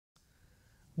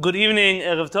Good evening,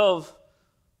 Erev Tov.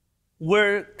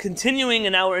 We're continuing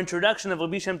in our introduction of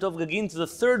Rabbi Shem Tov Gagin to the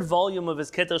third volume of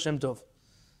his Keter Shem Tov.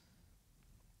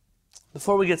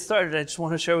 Before we get started, I just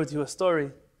want to share with you a story.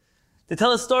 They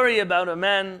tell a story about a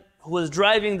man who was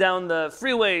driving down the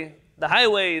freeway, the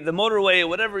highway, the motorway,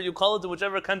 whatever you call it, to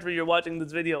whichever country you're watching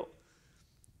this video.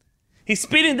 He's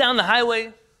speeding down the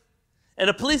highway, and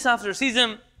a police officer sees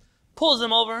him, pulls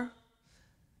him over.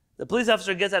 The police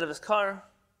officer gets out of his car,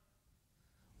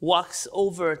 walks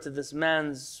over to this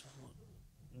man's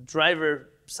driver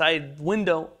side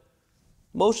window,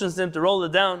 motions him to roll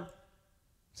it down.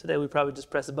 Today we probably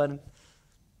just press a button.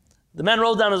 The man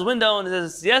rolled down his window and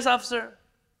says, "Yes, officer."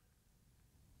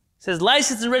 He says,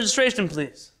 "License and registration,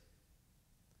 please."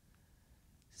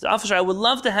 He says, "Officer, I would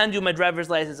love to hand you my driver's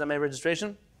license and my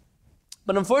registration,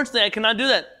 but unfortunately I cannot do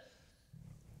that."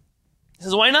 He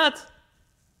says, "Why not?"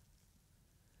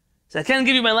 He says, "I can't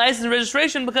give you my license and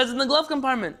registration because it's in the glove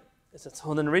compartment." He says,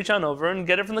 "So then reach on over and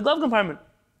get it from the glove compartment."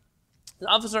 He says,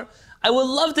 "Officer, I would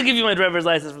love to give you my driver's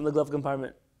license from the glove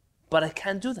compartment, but I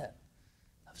can't do that."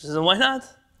 The officer says, "Why not?"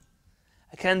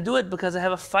 "I can't do it because I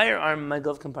have a firearm in my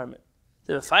glove compartment."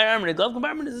 "Do you have a firearm in your glove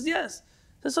compartment?" He says, "Yes."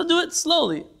 He says, "So do it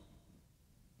slowly.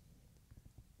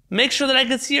 Make sure that I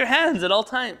can see your hands at all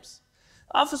times."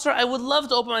 "Officer, I would love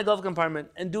to open my glove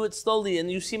compartment and do it slowly, and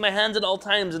you see my hands at all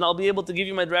times, and I'll be able to give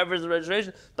you my driver's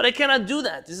registration, but I cannot do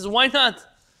that." He says, "Why not?" He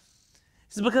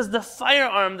says, "Because the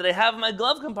firearm that I have in my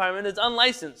glove compartment is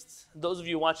unlicensed." Those of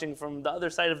you watching from the other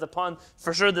side of the pond,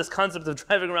 for sure this concept of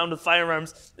driving around with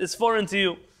firearms is foreign to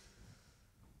you.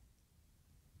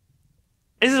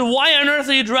 He says, "Why on earth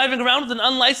are you driving around with an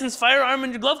unlicensed firearm in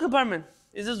your glove compartment?"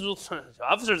 He says, "Well,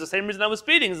 officer, it's the same reason I was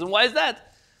speeding." He says, "Why is that?"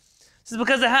 He says,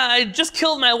 "Because I just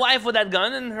killed my wife with that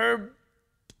gun, and her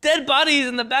dead body is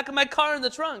in the back of my car in the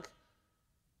trunk."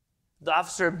 The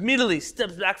officer immediately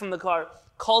steps back from the car,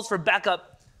 calls for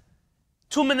backup.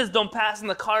 2 minutes don't pass, and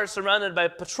the car is surrounded by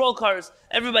patrol cars.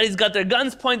 Everybody's got their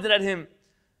guns pointed at him.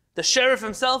 The sheriff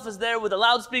himself is there with a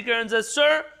loudspeaker and says,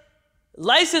 "Sir,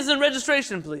 license and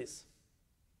registration, please."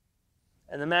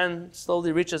 And the man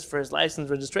slowly reaches for his license and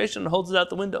registration and holds it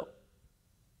out the window.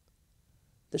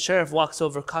 The sheriff walks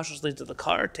over cautiously to the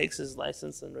car, takes his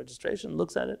license and registration,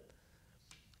 looks at it,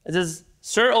 and says,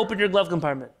 "Sir, open your glove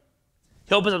compartment."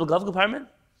 He opens up the glove compartment,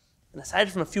 and aside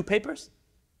from a few papers,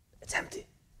 it's empty.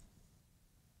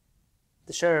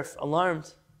 The sheriff,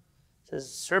 alarmed, says,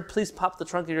 "Sir, please pop the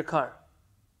trunk of your car."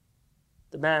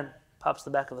 The man pops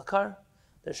the back of the car.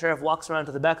 The sheriff walks around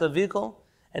to the back of the vehicle,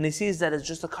 and he sees that it's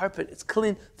just a carpet. It's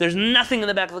clean. There's nothing in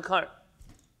the back of the car.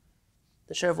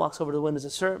 The sheriff walks over to the window and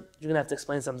says, "Sir, you're going to have to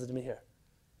explain something to me here.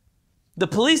 The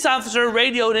police officer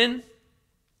radioed in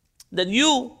that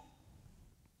you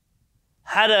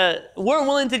weren't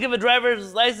willing to give a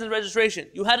driver's license registration.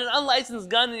 You had an unlicensed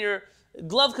gun in your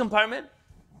glove compartment,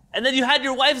 and then you had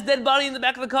your wife's dead body in the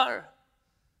back of the car."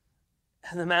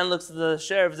 And the man looks at the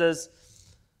sheriff and says,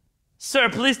 "Sir,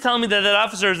 please tell me that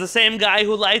officer is the same guy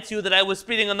who lied to you that I was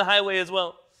speeding on the highway as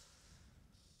well."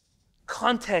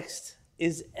 Context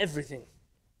is everything.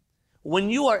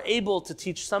 When you are able to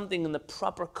teach something in the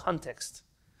proper context,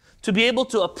 to be able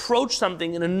to approach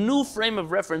something in a new frame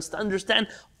of reference, to understand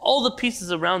all the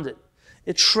pieces around it,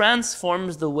 it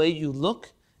transforms the way you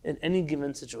look in any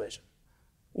given situation.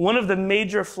 One of the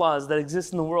major flaws that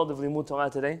exists in the world of Limud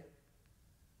Torah today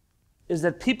is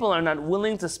that people are not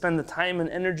willing to spend the time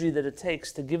and energy that it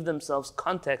takes to give themselves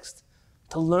context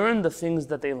to learn the things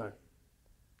that they learn.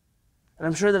 And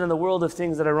I'm sure that in the world of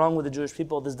things that are wrong with the Jewish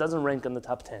people, this doesn't rank in the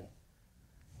top 10.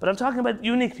 But I'm talking about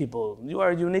unique people. You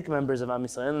are unique members of Am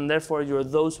Yisrael, and therefore you are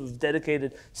those who've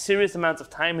dedicated serious amounts of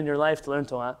time in your life to learn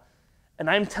Torah. And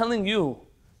I'm telling you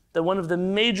that one of the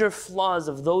major flaws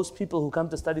of those people who come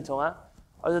to study Torah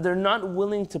are that they're not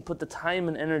willing to put the time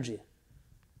and energy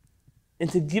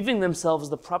into giving themselves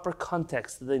the proper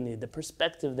context that they need, the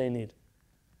perspective they need,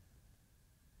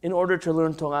 in order to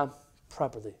learn Torah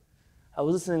properly. I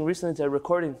was listening recently to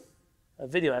a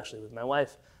video actually with my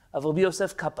wife, of Rabbi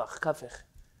Yosef Kapach,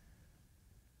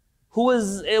 who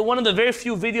was one of the very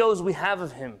few videos we have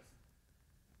of him,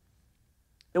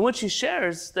 in which he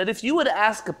shares that if you would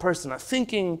ask a person, a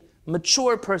thinking,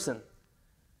 mature person,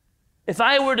 "If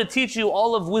I were to teach you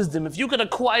all of wisdom, if you could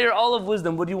acquire all of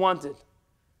wisdom, would you want it?"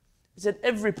 He said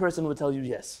every person would tell you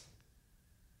yes.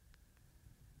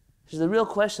 He said, the real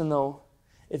question though,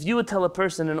 if you would tell a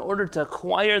person, in order to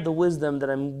acquire the wisdom that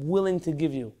I'm willing to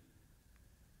give you,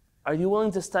 are you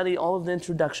willing to study all of the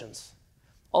introductions,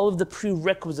 all of the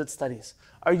prerequisite studies?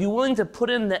 Are you willing to put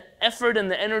in the effort and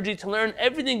the energy to learn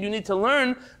everything you need to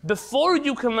learn before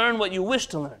you can learn what you wish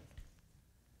to learn?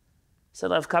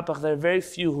 Said Rav Kapach, there are very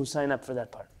few who sign up for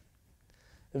that part.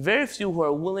 Very few who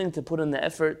are willing to put in the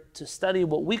effort to study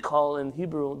what we call in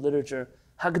Hebrew literature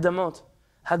Hagdamot.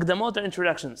 Hagdamot are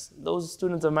introductions. Those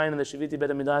students of mine in the Shiviti Bet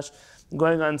HaMidrash,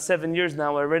 going on 7 years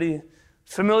now, are already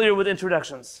familiar with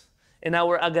introductions. In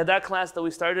our Agadah class that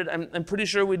we started, I'm pretty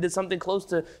sure we did something close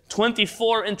to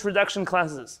 24 introduction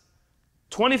classes.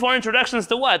 24 introductions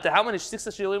to what? To how many? 6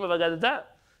 shiurim of Agadah?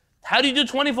 How do you do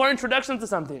 24 introductions to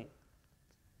something?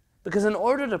 Because in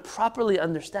order to properly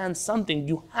understand something,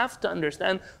 you have to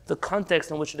understand the context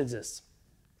in which it exists.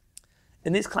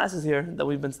 In these classes here that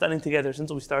we've been studying together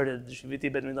since we started the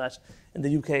Shiviti Bet Midrash in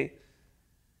the UK,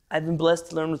 I've been blessed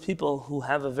to learn with people who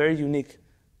have a very unique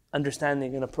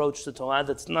understanding and approach to Torah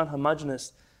that's not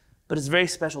homogeneous, but it's very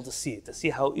special to see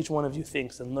how each one of you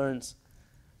thinks and learns.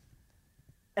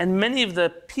 And many of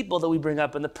the people that we bring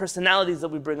up and the personalities that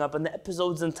we bring up and the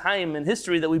episodes in time and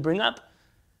history that we bring up,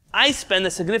 I spend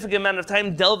a significant amount of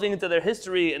time delving into their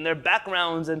history and their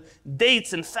backgrounds and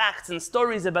dates and facts and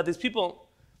stories about these people.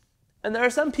 And there are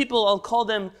some people, I'll call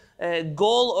them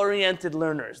goal-oriented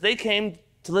learners. They came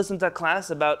to listen to a class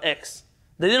about X.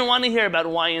 They didn't want to hear about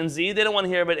Y and Z. They didn't want to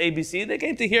hear about ABC. They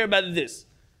came to hear about this.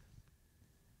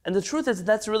 And the truth is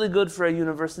that's really good for a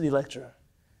university lecturer.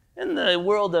 In the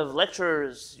world of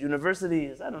lecturers,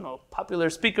 universities, popular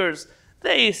speakers,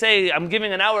 they say, I'm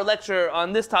giving an hour lecture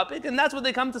on this topic, and that's what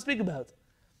they come to speak about.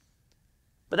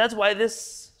 But that's why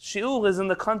this shiur is in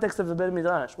the context of a Bet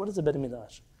Midrash. What is a Bet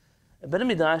Midrash? A Bet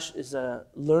Midrash is a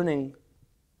learning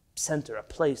center, a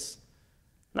place,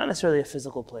 not necessarily a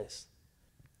physical place,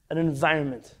 an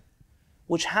environment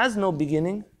which has no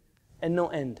beginning and no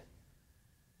end.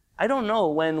 I don't know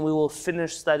when we will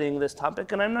finish studying this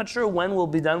topic, and I'm not sure when we'll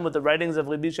be done with the writings of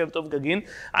Rabbi Shem Tov Gagin.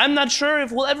 I'm not sure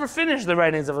if we'll ever finish the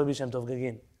writings of Rabbi Shem Tov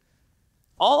Gagin.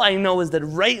 All I know is that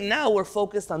right now we're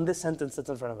focused on this sentence that's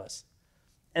in front of us.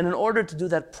 And in order to do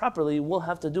that properly, we'll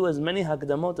have to do as many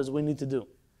Hakdamot as we need to do.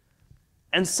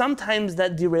 And sometimes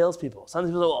that derails people. Some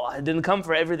people say, I didn't come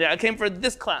for everything. I came for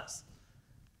this class.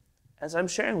 As I'm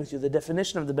sharing with you the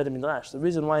definition of the Bet Midrash, the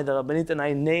reason why the Rabbanit and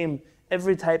I name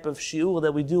every type of shiur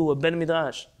that we do a Bet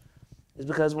Midrash is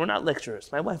because we're not lecturers.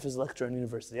 My wife is a lecturer in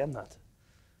university. I'm not.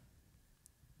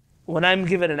 When I'm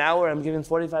given an hour, I'm given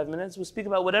 45 minutes. We speak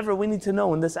about whatever we need to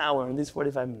know in this hour, in these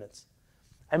 45 minutes.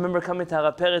 I remember coming to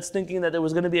Harav Peretz thinking that there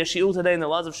was going to be a shiur today in the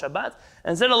laws of Shabbat.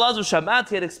 And instead of laws of Shabbat,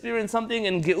 he had experienced something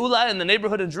in Geula, in the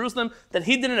neighborhood in Jerusalem, that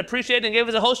he didn't appreciate and gave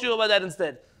us a whole shiur about that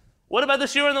instead. What about the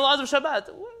shiur in the laws of Shabbat?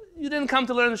 You didn't come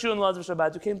to learn the shiur in the laws of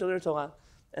Shabbat. You came to learn Torah.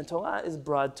 And Torah is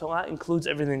broad. Torah includes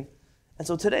everything. And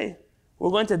so today,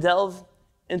 we're going to delve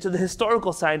into the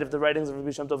historical side of the writings of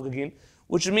Rabbi Shem Tov Gagin,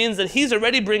 which means that he's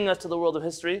already bringing us to the world of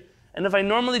history. And if I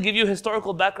normally give you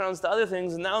historical backgrounds to other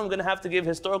things, now I'm going to have to give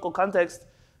historical context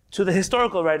to the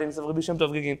historical writings of Rabbi Shem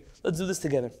Tov Gagin. Let's do this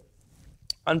together.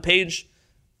 On page,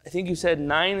 I think you said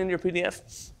 9 in your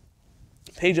PDF,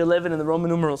 page 11 in the Roman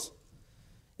numerals,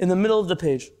 in the middle of the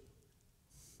page.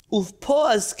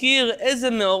 ופה אזכיר איזה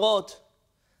מאורות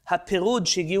הפירוד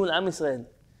שהגיעו לעם ישראל.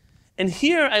 And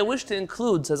here I wish to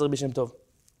include, says Rabbi Shem Tov,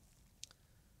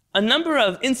 a number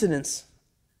of incidents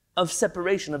of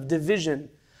separation, of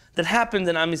division that happened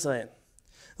in Am Yisrael.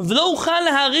 ולא אוכל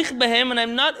להאריך בהם, and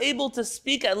I'm not able to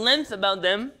speak at length about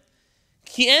them,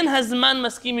 כי אין הזמן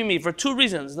מסכים עמי, for 2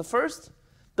 reasons. The first,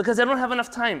 because I don't have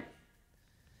enough time.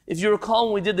 If you recall,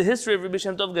 when we did the history of Rabbi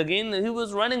Shem Tov Gagin, he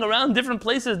was running around different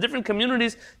places, different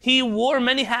communities. He wore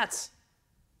many hats.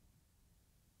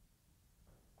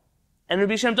 And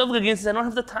Rabbi Shem Tov Gagin says, I don't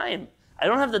have the time. I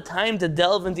don't have the time to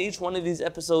delve into each one of these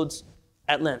episodes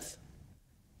at length.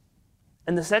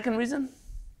 And the second reason,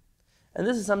 and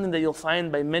this is something that you'll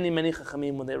find by many, many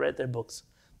Chachamim when they write their books.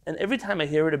 And every time I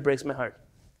hear it, it breaks my heart.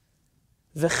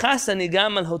 V'chas ani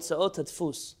gam al hotzaot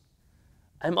hadfus.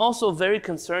 I'm also very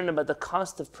concerned about the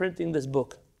cost of printing this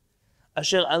book.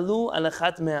 Asher alu al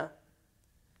achat mea.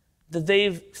 That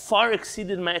they've far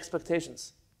exceeded my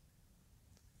expectations.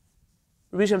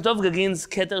 Rabbi Shem Tov Gagin's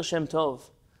Keter Shem Tov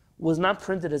was not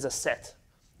printed as a set.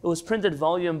 It was printed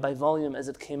volume by volume as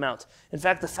it came out. In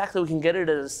fact, the fact that we can get it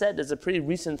as a set is a pretty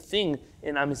recent thing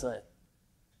in Am Yisrael.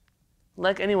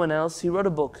 Like anyone else, he wrote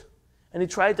a book, and he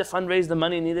tried to fundraise the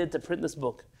money needed to print this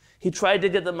book. He tried to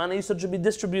get the money so it should be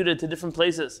distributed to different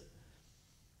places.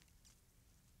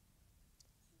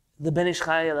 The Ben Ish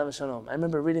Chai, alav shalom, I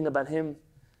remember reading about him,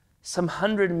 some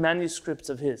 100 manuscripts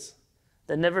of his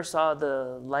that never saw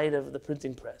the light of the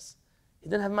printing press. He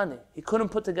didn't have money. He couldn't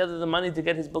put together the money to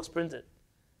get his books printed.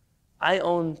 I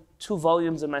own 2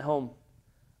 volumes in my home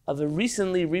of a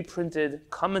recently reprinted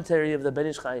commentary of the Ben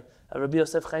Ish Chai, of Rabbi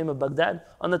Yosef Chaim of Baghdad,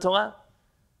 on the Torah.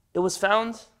 It was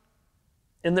found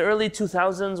In the early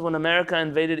 2000s, when America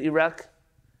invaded Iraq,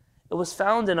 it was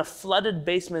found in a flooded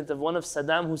basement of one of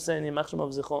Saddam Hussein,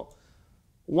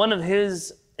 one of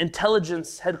his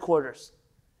intelligence headquarters.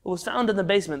 It was found in the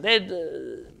basement. They had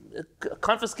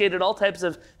confiscated all types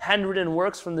of handwritten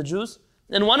works from the Jews,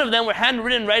 and one of them were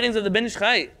handwritten writings of the Ben Ish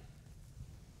Chai,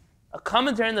 a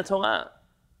commentary in the Torah.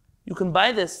 You can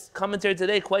buy this commentary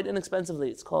today quite inexpensively.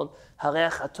 It's called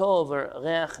Hareach Hatov or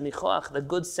Reach Nichoach, the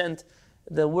good scent.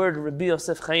 The word Rabbi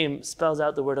Yosef Chaim spells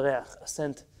out the word Reach, a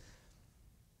scent.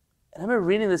 And I remember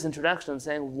reading this introduction and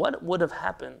saying, what would have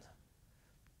happened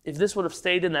if this would have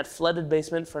stayed in that flooded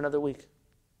basement for another week?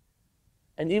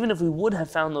 And even if we would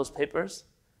have found those papers,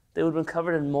 they would have been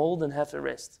covered in mold and half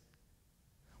erased.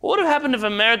 What would have happened if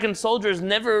American soldiers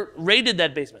never raided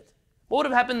that basement? What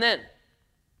would have happened then?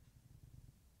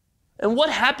 And what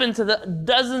happened to the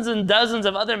dozens and dozens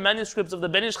of other manuscripts of the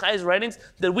Ben Ish Chai's writings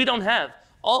that we don't have?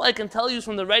 All I can tell you is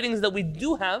from the writings that we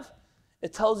do have,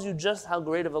 it tells you just how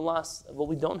great of a loss of what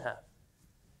we don't have.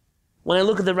 When I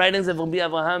look at the writings of Rabbi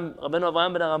Avraham, Rabbeinu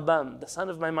Avraham ben Rambam, the son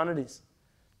of Maimonides,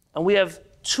 and we have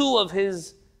two of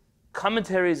his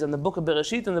commentaries on the book of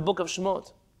Bereshit and the book of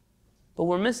Shemot, but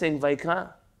we're missing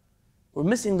Vaikra. We're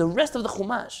missing the rest of the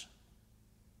Chumash.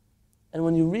 And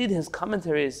when you read his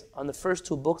commentaries on the first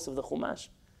two books of the Chumash,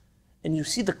 and you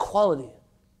see the quality,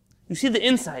 you see the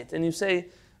insight, and you say,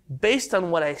 based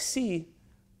on what I see,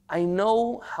 I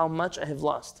know how much I have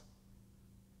lost.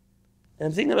 And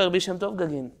I'm thinking about Rabbi Shem Tov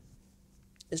Gagin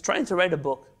is trying to write a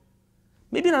book,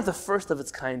 maybe not the first of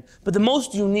its kind, but the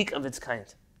most unique of its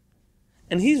kind.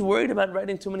 And he's worried about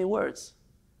writing too many words.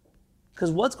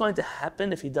 Because what's going to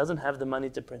happen if he doesn't have the money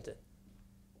to print it?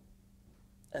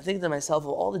 I think to myself, of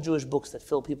all the Jewish books that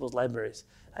fill people's libraries,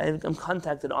 I'm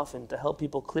contacted often to help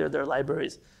people clear their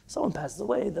libraries. Someone passes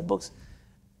away, the books.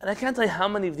 And I can't tell you how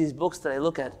many of these books that I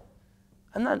look at,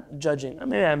 I'm not judging.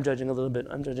 Maybe I'm judging a little bit.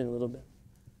 I'm judging a little bit.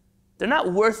 They're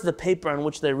not worth the paper on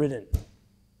which they're written.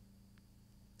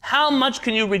 How much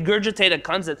can you regurgitate a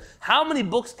concept? How many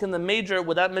books can the major,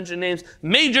 without mentioning names,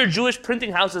 major Jewish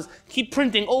printing houses keep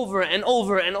printing over and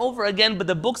over and over again, but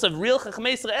the books of real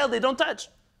Chachmei Israel, they don't touch?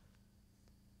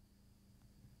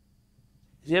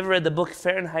 Have you ever read the book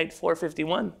Fahrenheit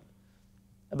 451?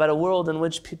 About a world in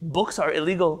which books are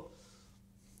illegal.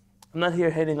 I'm not here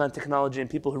hating on technology and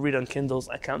people who read on Kindles.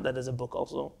 I count that as a book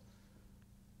also.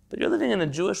 But you're living in a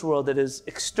Jewish world that is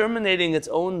exterminating its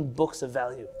own books of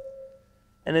value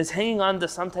and is hanging on to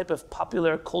some type of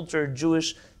popular culture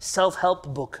Jewish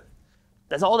self-help book.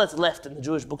 That's all that's left in the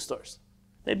Jewish bookstores.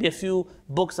 Maybe a few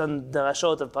books on the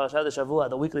Rashot of Parashat Shavua,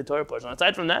 the weekly Torah portion.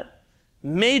 Aside from that,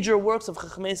 major works of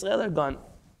Chachmei Israel are gone.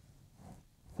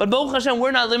 But Baruch Hashem,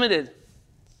 we're not limited.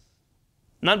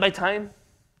 Not by time.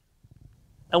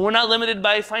 And we're not limited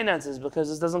by finances because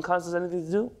this doesn't cost us anything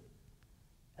to do.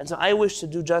 And so I wish to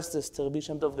do justice to Rabbi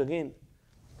Shem Tov Gagin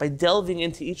by delving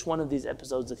into each one of these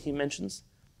episodes that he mentions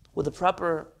with the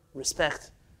proper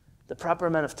respect, the proper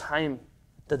amount of time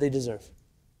that they deserve.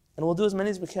 And we'll do as many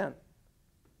as we can.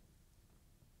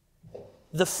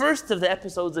 The first of the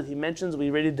episodes that he mentions we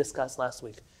already discussed last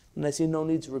week, and I see no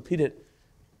need to repeat it.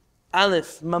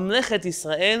 Aleph, Mamlechet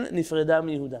Israel nifreda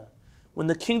miYehuda. When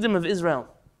the kingdom of Israel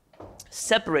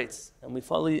separates, and they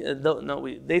follow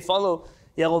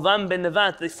Yerovam ben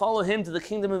Nevat, they follow him to the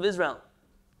kingdom of Israel.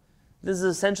 This is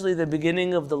essentially the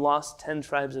beginning of the lost 10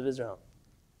 tribes of Israel.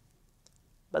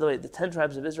 By the way, the 10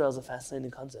 tribes of Israel is a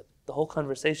fascinating concept. The whole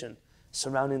conversation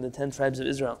surrounding the 10 tribes of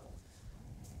Israel.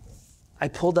 I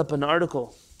pulled up an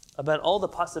article about all the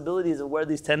possibilities of where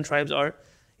these 10 tribes are.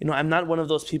 You know, I'm not one of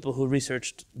those people who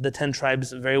researched the 10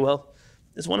 tribes very well.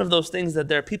 It's one of those things that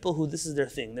there are people who this is their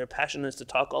thing. Their passion is to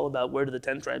talk all about where do the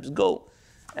 10 tribes go,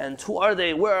 and who are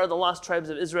they, where are the lost tribes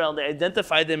of Israel. They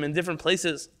identify them in different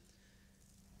places.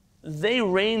 They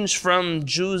range from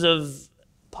Jews of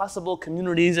possible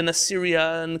communities in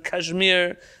Assyria and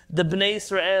Kashmir, the Bnei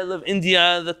Israel of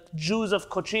India, the Jews of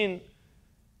Cochin. Are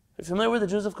you familiar with the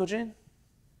Jews of Cochin?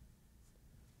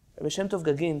 Rabbi Shem Tov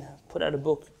Gagin put out a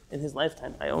book in his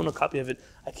lifetime. I own a copy of it.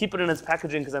 I keep it in its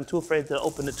packaging because I'm too afraid to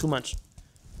open it too much.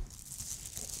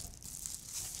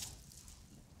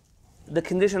 The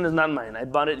condition is not mine. I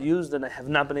bought it used and I have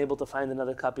not been able to find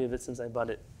another copy of it since I bought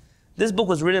it. This book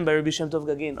was written by Rabbi Shem Tov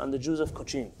Gagin on the Jews of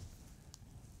Cochin,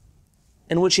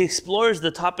 in which he explores the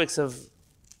topics of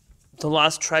the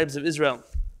lost tribes of Israel.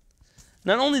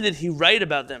 Not only did he write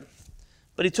about them,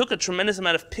 but he took a tremendous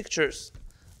amount of pictures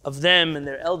of them and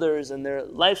their elders and their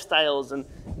lifestyles and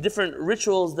different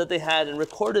rituals that they had and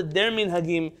recorded their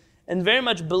minhagim and very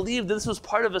much believed that this was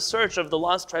part of a search of the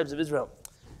lost tribes of Israel.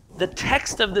 The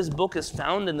text of this book is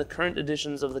found in the current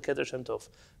editions of the Keter Shem Tov,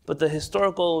 but the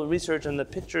historical research and the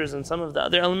pictures and some of the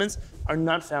other elements are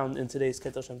not found in today's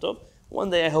Keter Shem Tov. One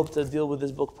day I hope to deal with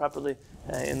this book properly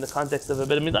in the context of a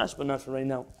Bet Midrash, but not for right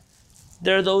now.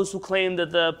 There are those who claim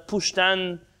that the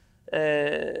Pushtan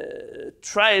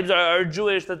tribes are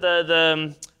Jewish, that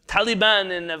the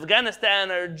Taliban in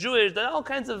Afghanistan are Jewish, that all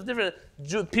kinds of different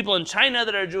people in China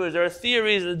that are Jewish. There are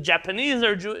theories that Japanese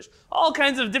are Jewish. All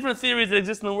kinds of different theories that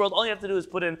exist in the world. All you have to do is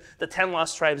put in the 10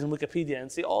 lost tribes in Wikipedia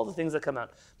and see all the things that come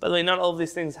out. By the way, not all of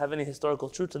these things have any historical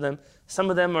truth to them. Some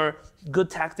of them are good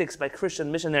tactics by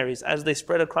Christian missionaries as they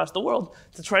spread across the world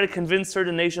to try to convince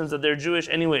certain nations that they're Jewish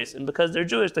anyways. And because they're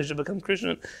Jewish, they should become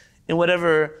Christian in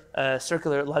whatever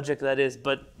circular logic that is.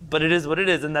 But it is what it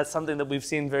is, and that's something that we've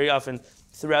seen very often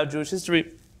throughout Jewish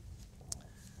history.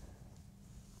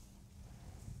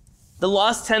 The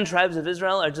lost 10 tribes of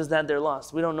Israel are just that, they're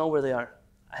lost. We don't know where they are.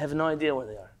 I have no idea where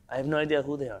they are. I have no idea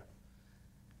who they are.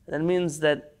 That means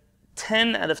that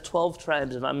 10 out of 12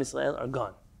 tribes of Am Yisrael are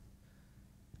gone.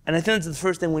 And I think that's the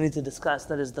first thing we need to discuss,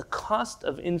 that is the cost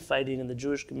of infighting in the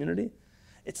Jewish community.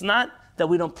 It's not that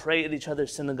we don't pray at each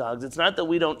other's synagogues. It's not that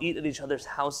we don't eat at each other's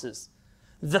houses.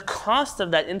 The cost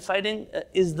of that infighting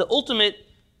is the ultimate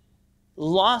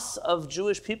loss of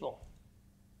Jewish people.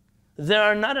 There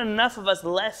are not enough of us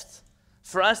left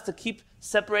for us to keep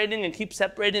separating and keep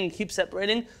separating and keep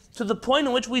separating to the point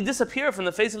in which we disappear from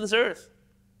the face of this earth.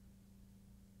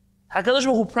 HaKadosh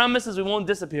Baruch Hu promises we won't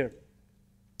disappear.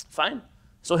 Fine.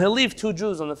 So he'll leave 2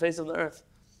 Jews on the face of the earth.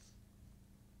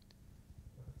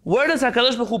 Where does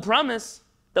HaKadosh Baruch Hu promise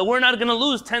that we're not going to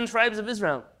lose 10 tribes of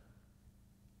Israel?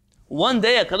 One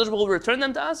day HaKadosh Baruch Hu will return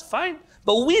them to us? Fine.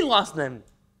 But we lost them.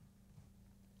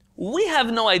 We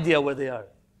have no idea where they are.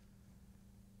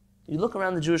 You look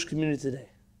around the Jewish community today,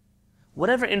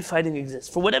 whatever infighting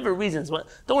exists, for whatever reasons, don't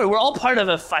worry, we're all part of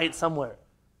a fight somewhere.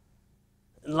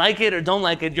 Like it or don't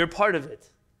like it, you're part of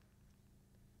it.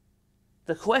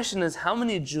 The question is, how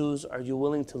many Jews are you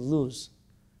willing to lose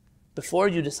before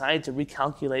you decide to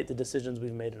recalculate the decisions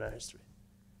we've made in our history?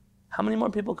 How many more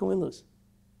people can we lose?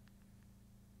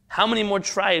 How many more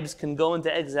tribes can go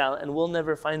into exile and we'll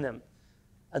never find them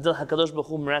until HaKadosh Baruch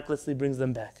Hu miraculously brings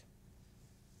them back?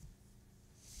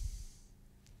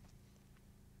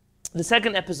 The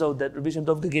second episode that Rabbi Shem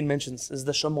Tov Gagin mentions is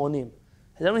the Shomonim.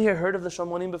 Has anyone here heard of the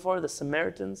Shomonim before? The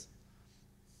Samaritans?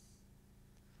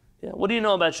 Yeah. What do you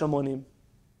know about Shomonim?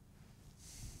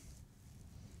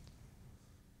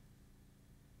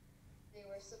 They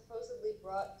were supposedly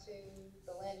brought to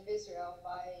the land of Israel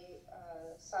by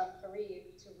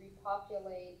Sancherib to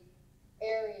repopulate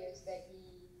areas that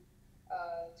he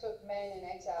took men in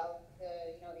exile,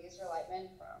 the Israelite men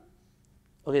from.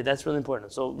 Okay, that's really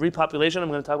important. So repopulation, I'm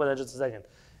going to talk about that in just a second.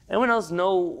 Anyone else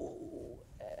know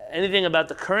anything about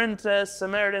the current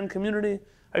Samaritan community?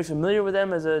 Are you familiar with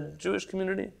them as a Jewish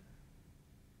community?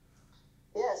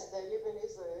 Yes, they live in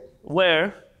Israel.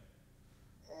 Where?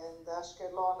 And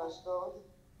Ashkelon, Ashdod,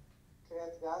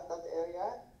 Kiryat Gat, that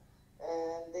area.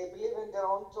 And they believe in their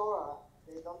own Torah.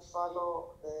 They don't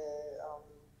follow the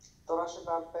Torah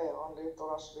Sheba'al Peh, only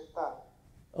Torah Shebikta.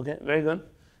 Okay, very good.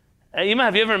 Ima,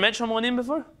 have you ever met Shomonim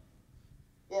before?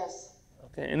 Yes.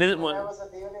 Okay, and is it when I was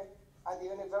at the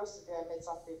university, I met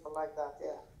some people like that,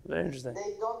 yeah. Very interesting.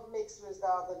 They don't mix with the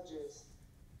other Jews.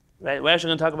 Right, we're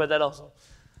actually going to talk about that also.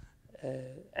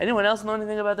 Anyone else know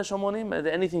anything about the Shomonim? Is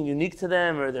there anything unique to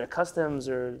them, or their customs,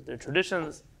 or their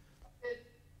traditions?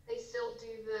 They still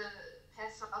do the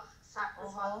Pesach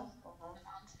sacrifice on the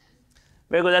mountain.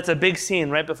 Very good. That's a big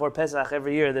scene right before Pesach.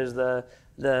 Every year there's the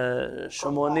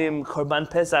Shomonim Korban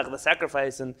Pesach, the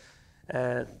sacrifice, and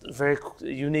very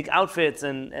unique outfits,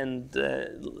 and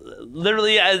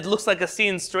literally it looks like a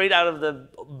scene straight out of the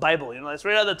Bible,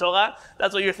 straight out of the Torah.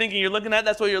 That's what you're thinking you're looking at,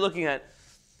 that's what you're looking at.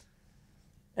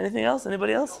 Anything else?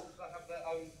 Anybody else?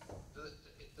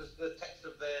 Does the text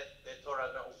of their Torah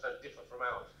also differ from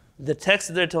ours? The text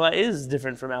of their Torah is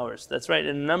different from ours. That's right,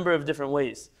 in a number of different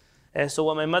ways. So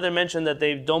what my mother mentioned, that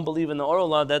they don't believe in the oral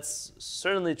law, that's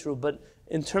certainly true. But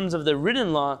in terms of the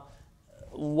written law,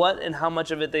 what and how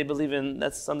much of it they believe in,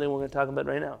 that's something we're going to talk about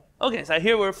right now. Okay, so I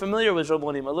hear we're familiar with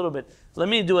Shomonim a little bit. Let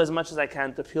me do as much as I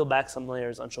can to peel back some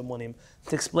layers on Shomonim,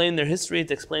 to explain their history,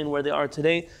 to explain where they are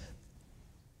today,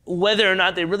 whether or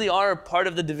not they really are part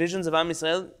of the divisions of Am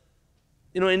Yisrael.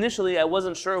 Initially I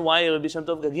wasn't sure why Rabbi Shem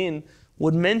Tov Gagin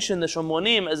would mention the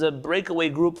Shomonim as a breakaway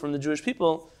group from the Jewish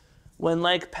people, when,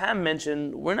 like Pam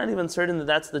mentioned, we're not even certain that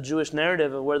that's the Jewish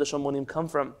narrative of where the Shomonim come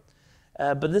from.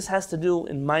 But this has to do,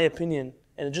 in my opinion,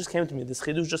 and it just came to me, this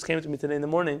chidush just came to me today in the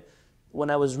morning,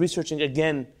 when I was researching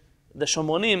again the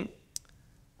Shomonim,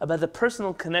 about the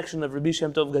personal connection of Rabbi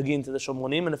Shem Tov Gagin to the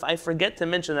Shomronim, and if I forget to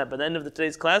mention that by the end of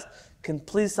today's class, can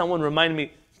please someone remind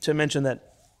me to mention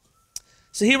that.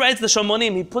 So he writes the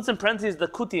Shomronim, he puts in parentheses the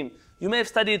Kutim. You may have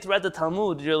studied throughout the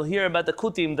Talmud, you'll hear about the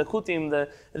Kutim,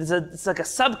 it's like a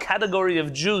subcategory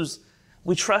of Jews.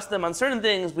 We trust them on certain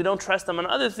things, we don't trust them on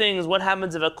other things. What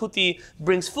happens if a Kuti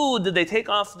brings food? Did they take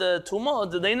off the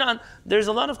tumah? Did they not? There's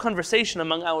a lot of conversation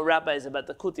among our rabbis about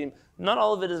the Kutim. Not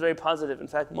all of it is very positive. In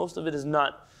fact, most of it is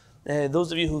not.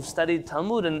 Those of you who've studied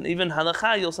Talmud and even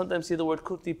Halakha, you'll sometimes see the word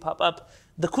Kuti pop up.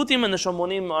 The Kutim and the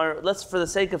Shomronim are, for the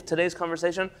sake of today's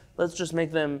conversation, let's just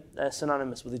make them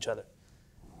synonymous with each other.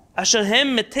 Asher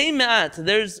hem metei me'at,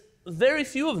 there's very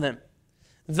few of them.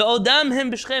 Ve'odam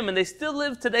hem b'Shechem, and they still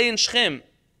live today in Shechem.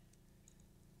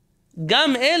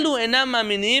 Gam elu enam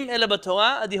ma'aminim ela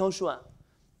b'Torah ad Yehoshua.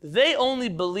 They only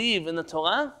believe in the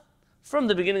Torah from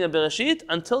the beginning of Bereshit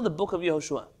until the book of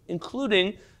Yehoshua,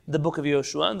 including the book of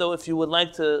Yehoshua. Though if you would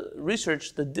like to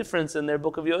research the difference in their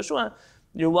book of Yehoshua,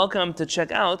 you're welcome to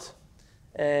check out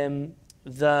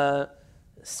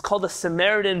it's called the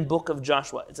Samaritan Book of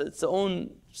Joshua. It's its own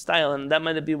style, and that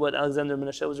might be what Alexander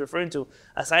Menashe was referring to.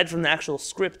 Aside from the actual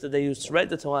script that they used to write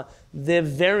the Torah, they're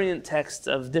variant texts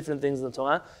of different things in the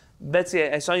Torah. Betsy,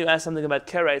 I saw you ask something about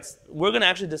Karaites. We're going to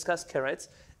actually discuss Karaites.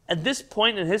 At this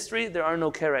point in history, there are no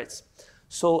Karaites.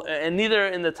 So, and neither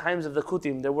in the times of the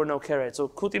Kutim, there were no Karaites. So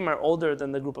Kutim are older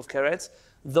than the group of Karaites,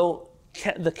 though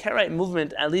the Karaite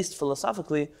movement, at least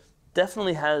philosophically,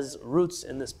 definitely has roots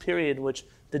in this period which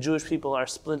the Jewish people are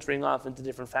splintering off into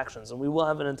different factions. And we will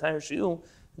have an entire shiur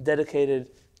dedicated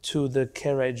to the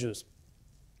Karaite Jews.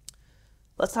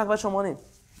 Let's talk about Shomronim.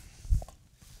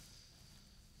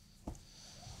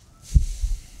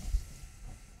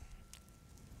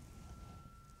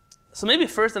 So maybe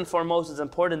first and foremost, it's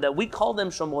important that we call them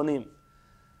Shomronim.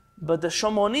 But the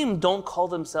Shomronim don't call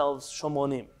themselves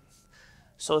Shomronim.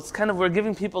 So it's kind of, we're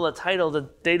giving people a title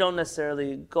that they don't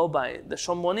necessarily go by. The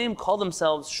Shomronim call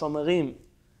themselves Shomerim.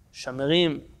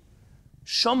 Shamerim.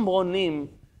 Shomronim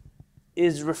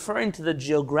is referring to the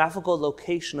geographical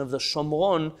location of the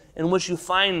Shomron in which you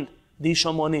find the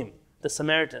Shomronim, the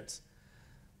Samaritans.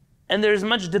 And there's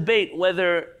much debate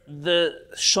whether the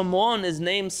Shomron is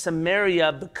named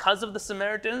Samaria because of the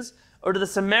Samaritans, or do the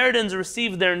Samaritans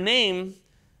receive their name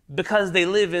because they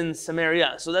live in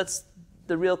Samaria. So that's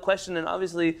the real question, and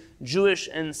obviously Jewish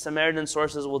and Samaritan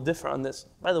sources will differ on this.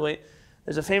 By the way,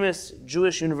 there's a famous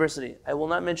Jewish university, I will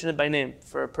not mention it by name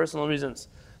for personal reasons,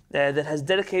 that has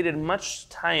dedicated much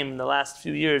time in the last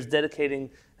few years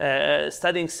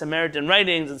studying Samaritan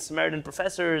writings and Samaritan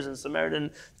professors and Samaritan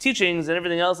teachings and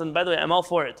everything else. And by the way, I'm all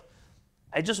for it.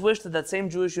 I just wish that same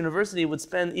Jewish university would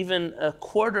spend even a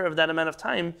quarter of that amount of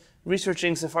time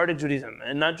researching Sephardic Judaism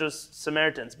and not just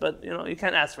Samaritans. But you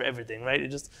can't ask for everything, right? You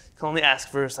can only ask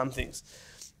for some things.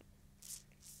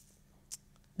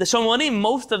 The Shomronim,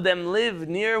 most of them live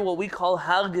near what we call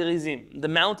Har Gerizim, the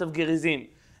Mount of Gerizim.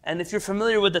 And if you're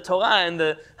familiar with the Torah and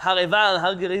the Har Eval,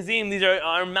 Har Gerizim, these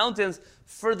are mountains.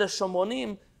 For the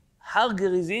Shomronim, Har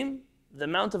Gerizim, the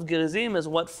Mount of Gerizim, is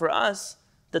what for us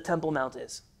the Temple Mount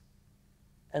is.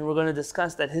 And we're going to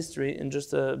discuss that history in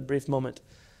just a brief moment.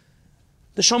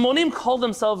 The Shomronim call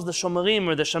themselves the Shomerim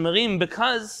or the Shamerim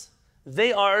because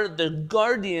they are the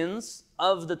guardians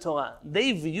of the Torah.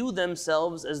 They view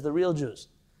themselves as the real Jews.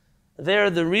 They're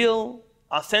the real,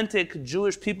 authentic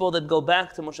Jewish people that go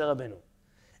back to Moshe Rabbeinu.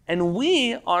 And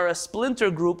we are a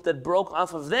splinter group that broke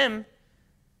off of them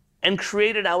and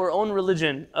created our own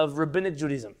religion of Rabbinic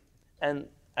Judaism. And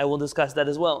I will discuss that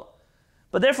as well.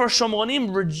 But therefore,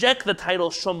 Shomronim reject the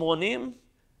title Shomronim.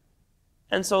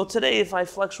 And so today, if I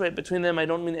fluctuate between them, I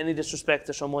don't mean any disrespect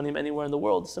to Shomronim anywhere in the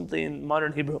world. Simply in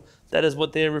modern Hebrew, that is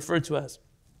what they are referred to as.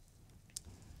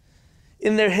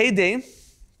 In their heyday,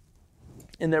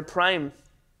 in their prime,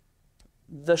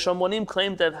 the Shomronim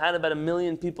claimed to have had about 1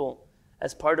 million people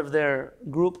as part of their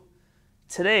group.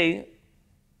 Today,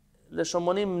 the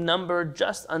Shomronim number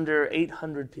just under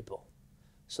 800 people.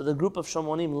 So the group of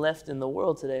Shomronim left in the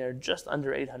world today are just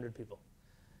under 800 people.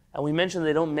 And we mentioned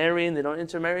they don't marry and they don't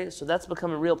intermarry, so that's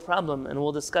become a real problem, and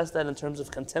we'll discuss that in terms of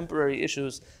contemporary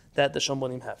issues that the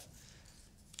Shomronim have.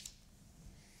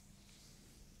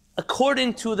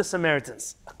 According to the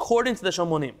Samaritans, according to the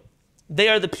Shomronim, they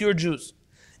are the pure Jews.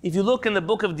 If you look in the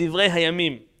book of Divrei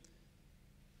Hayamim,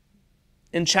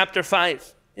 in chapter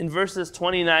 5, in verses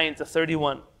 29 to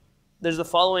 31, there's the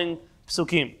following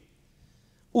psukim.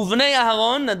 Uvnei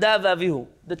Aharon, Nadav Avihu.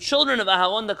 The children of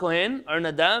Aharon the Kohen are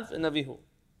Nadav and Avihu.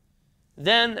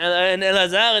 Then, and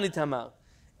Elazar and Itamar.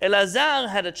 Elazar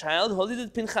had a child,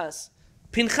 holided Pinchas.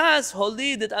 Pinchas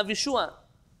holided Avishua.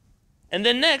 And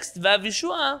then next,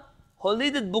 Vavishua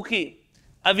holidet Buki.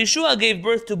 Avishua gave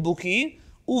birth to Buki,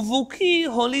 uvuki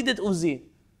holidet Uzi.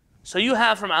 So you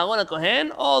have from Aaron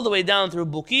HaKohen all the way down through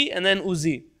Buki and then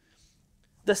Uzi.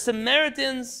 The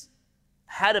Samaritans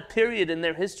had a period in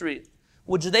their history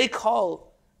which they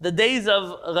call the days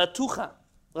of Rachuta.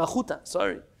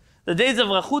 The days of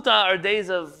Rachuta are days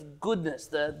of goodness,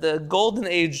 the golden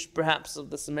age perhaps of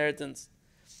the Samaritans.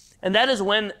 And that is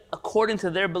when, according to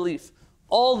their belief,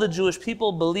 all the Jewish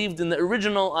people believed in the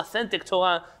original, authentic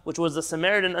Torah, which was the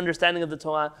Samaritan understanding of the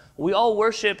Torah. We all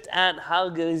worshipped at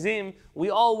Har Gerizim. We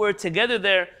all were together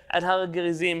there at Har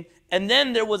Gerizim. And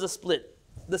then there was a split.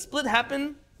 The split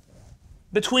happened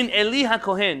between Eli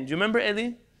HaKohen. Do you remember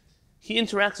Eli? He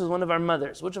interacts with one of our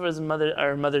mothers. Which of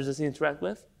our mothers does he interact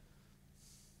with?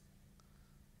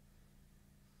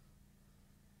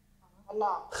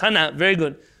 Chana, very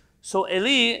good. So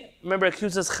Eli, remember,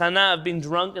 accuses Chana of being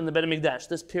drunk in the Beit HaMikdash.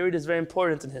 This period is very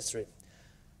important in history.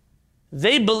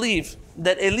 They believe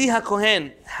that Eli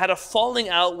HaKohen had a falling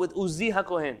out with Uzi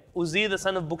HaKohen, Uzi the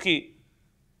son of Buki.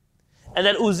 And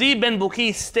that Uzi ben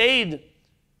Buki stayed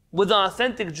with the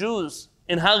authentic Jews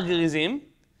in Har Gerizim,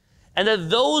 and that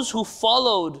those who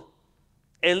followed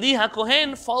Eli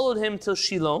HaKohen followed him to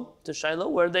Shiloh,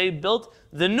 where they built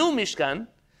the new Mishkan,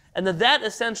 and that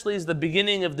essentially is the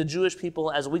beginning of the Jewish people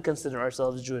as we consider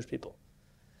ourselves Jewish people.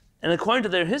 And according to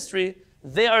their history,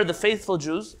 they are the faithful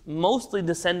Jews, mostly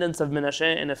descendants of Menashe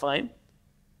and Ephraim,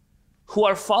 who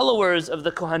are followers of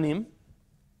the Kohanim.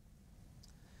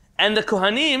 And the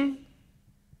Kohanim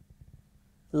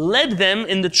led them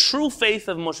in the true faith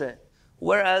of Moshe.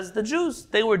 Whereas the Jews,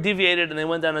 they were deviated and they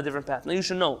went down a different path. Now you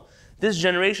should know, this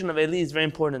generation of Eli is very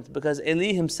important because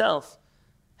Eli himself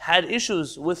had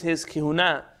issues with his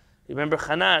kihuna. Remember,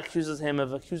 Chana accuses him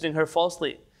of accusing her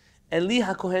falsely. Eli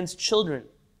HaKohen's children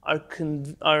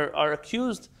are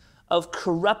accused of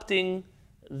corrupting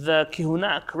the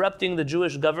kihuna, corrupting the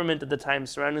Jewish government at the time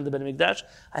surrounding the Beit HaMikdash.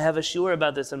 I have a shiur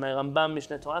about this in my Rambam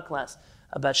Mishneh Torah class,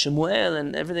 about Shemuel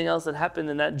and everything else that happened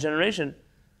in that generation.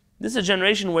 This is a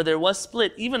generation where there was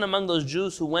split, even among those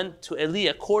Jews who went to Eli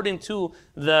according to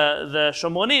the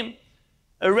Shomonim.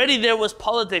 Already there was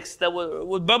politics that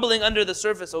were bubbling under the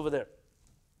surface over there.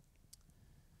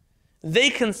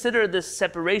 They consider this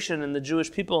separation in the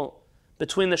Jewish people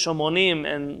between the Shomonim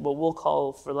and what we'll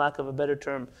call, for lack of a better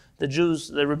term, the Jews,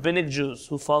 the rabbinic Jews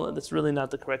who follow, that's really not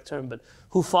the correct term, but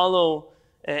who follow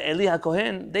Eli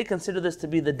HaKohen, they consider this to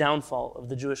be the downfall of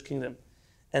the Jewish kingdom.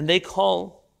 And they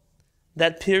call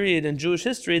that period in Jewish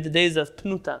history the days of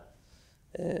Pnuta,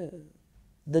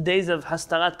 the days of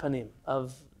Hastarat Panim,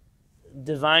 of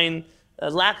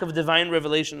lack of divine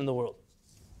revelation in the world.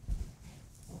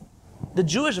 The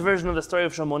Jewish version of the story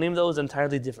of Shomonim, though, is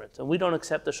entirely different. And we don't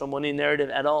accept the Shomonim narrative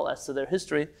at all as to their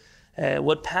history.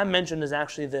 What Pam mentioned is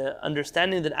actually the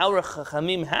understanding that our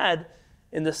Chachamim had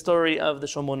in the story of the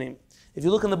Shomonim. If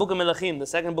you look in the book of Melachim, the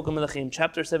second book of Melachim,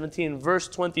 chapter 17, verse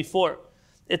 24,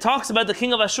 it talks about the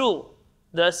king of Ashur,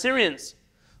 the Assyrians,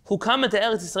 who come into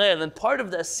Eretz Israel. And part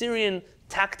of the Assyrian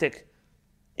tactic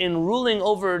in ruling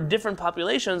over different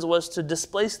populations was to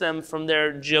displace them from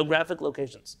their geographic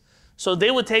locations. So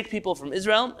they would take people from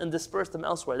Israel and disperse them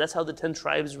elsewhere. That's how the 10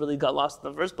 tribes really got lost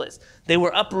in the first place. They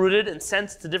were uprooted and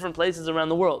sent to different places around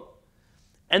the world.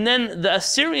 And then the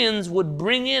Assyrians would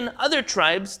bring in other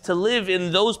tribes to live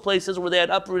in those places where they had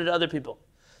uprooted other people.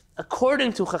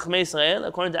 According to Chachmei Israel,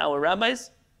 according to our rabbis,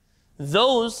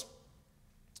 those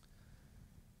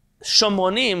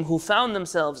Shomonim who found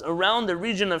themselves around the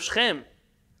region of Shechem,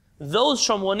 those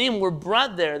Shomonim were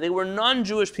brought there. They were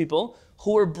non-Jewish people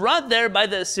who were brought there by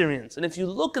the Assyrians. And if you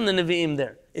look in the Nevi'im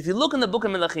there, if you look in the book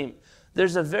of Melachim,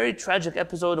 there's a very tragic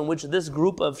episode in which this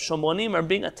group of Shomonim are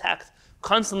being attacked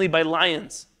constantly by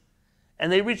lions.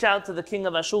 And they reach out to the king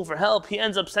of Ashur for help. He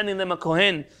ends up sending them a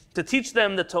Kohen to teach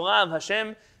them the Torah of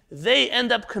Hashem. They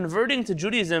end up converting to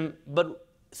Judaism, but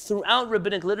throughout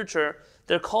rabbinic literature,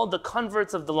 they're called the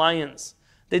converts of the lions.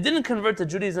 They didn't convert to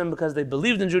Judaism because they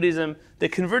believed in Judaism. They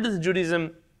converted to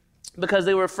Judaism because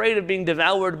they were afraid of being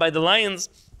devoured by the lions.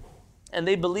 And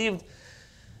they believed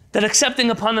that accepting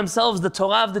upon themselves the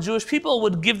Torah of the Jewish people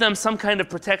would give them some kind of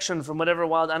protection from whatever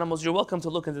wild animals. You're welcome to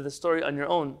look into the story on your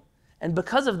own. And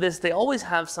because of this, they always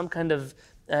have some kind of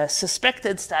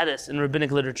suspected status in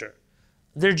rabbinic literature.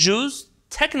 They're Jews.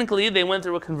 Technically, they went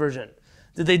through a conversion.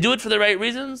 Did they do it for the right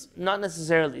reasons? Not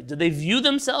necessarily. Did they view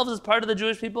themselves as part of the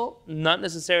Jewish people? Not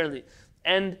necessarily.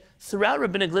 And throughout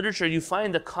rabbinic literature, you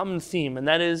find a common theme, and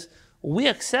that is, we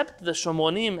accept the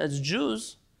Shomonim as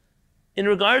Jews in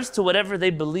regards to whatever they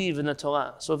believe in the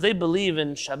Torah. So if they believe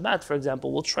in Shabbat, for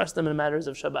example, we'll trust them in matters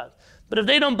of Shabbat. But if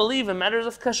they don't believe in matters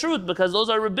of kashrut, because those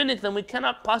are rabbinic, then we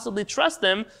cannot possibly trust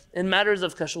them in matters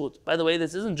of kashrut. By the way,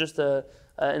 this isn't just an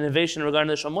innovation regarding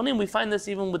the Shomonim. We find this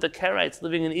even with the Karaites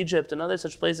living in Egypt and other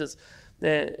such places,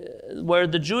 where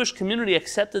the Jewish community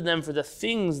accepted them for the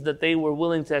things that they were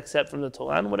willing to accept from the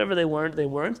Torah, and whatever they weren't.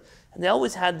 And they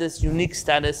always had this unique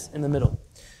status in the middle.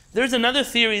 There's another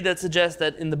theory that suggests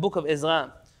that in the book of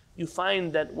Ezra, you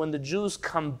find that when the Jews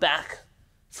come back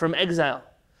from exile,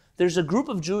 there's a group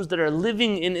of Jews that are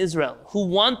living in Israel who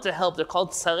want to help. They're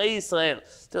called Tzarei Israel.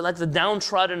 They're like the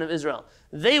downtrodden of Israel.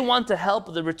 They want to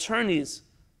help the returnees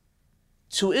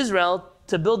to Israel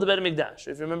to build the Beit HaMikdash.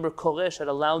 If you remember, Koresh had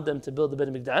allowed them to build the Beit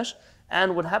HaMikdash.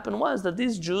 And what happened was that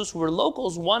these Jews who were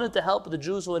locals wanted to help the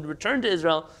Jews who had returned to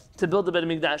Israel to build the Beit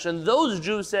HaMikdash. And those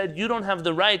Jews said, you don't have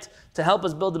the right to help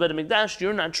us build the Beit HaMikdash.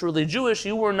 You're not truly Jewish.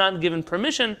 You were not given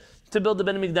permission to build the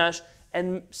Beit HaMikdash.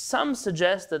 And some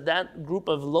suggest that that group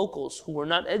of locals who were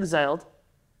not exiled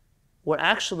were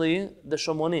actually the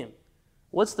Shomonim.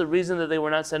 What's the reason that they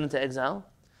were not sent into exile?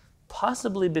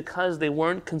 Possibly because they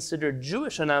weren't considered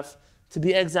Jewish enough to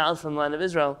be exiled from the land of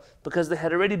Israel, because they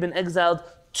had already been exiled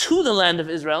to the land of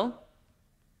Israel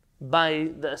by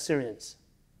the Assyrians.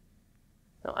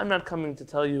 Now, I'm not coming to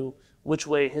tell you which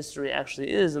way history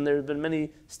actually is, and there have been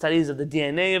many studies of the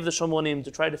DNA of the Shomonim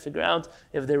to try to figure out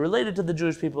if they're related to the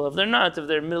Jewish people, if they're not, if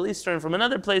they're Middle Eastern from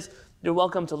another place. You're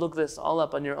welcome to look this all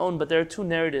up on your own, but there are two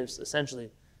narratives,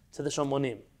 essentially, to the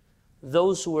Shomonim.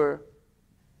 Those who were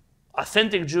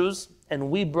authentic Jews, and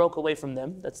we broke away from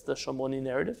them. That's the Shomoni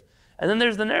narrative. And then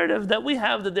there's the narrative that we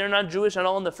have that they're not Jewish at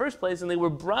all in the first place, and they were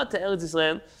brought to Eretz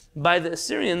Israel by the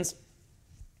Assyrians,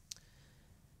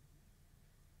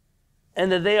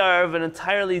 and that they are of an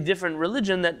entirely different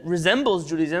religion that resembles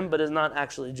Judaism but is not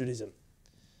actually Judaism.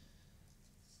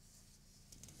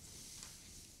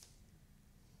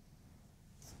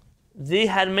 They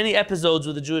had many episodes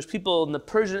with the Jewish people in the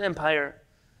Persian Empire.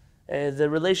 The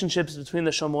relationships between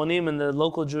the Shomonim and the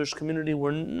local Jewish community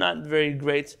were not very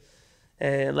great.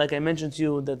 Like I mentioned to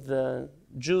you, that the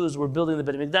Jews were building the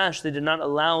Beit HaMikdash. They did not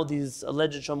allow these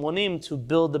alleged Shomonim to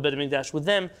build the Beit HaMikdash with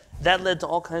them. That led to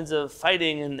all kinds of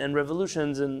fighting and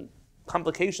revolutions and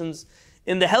complications.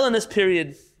 In the Hellenist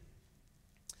period,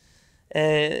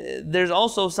 there's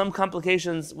also some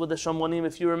complications with the Shomonim.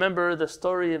 If you remember the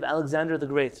story of Alexander the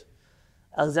Great.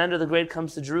 Alexander the Great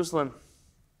comes to Jerusalem.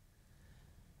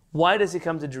 Why does he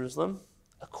come to Jerusalem?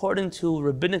 According to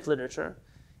rabbinic literature,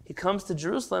 he comes to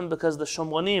Jerusalem because the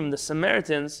Shomonim, the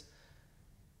Samaritans,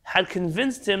 had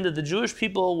convinced him that the Jewish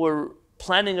people were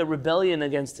planning a rebellion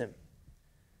against him,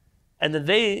 and that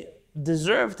they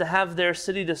deserved to have their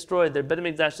city destroyed, their Beit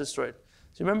HaMikdash destroyed.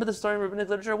 So you remember the story in rabbinic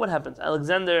literature? What happens?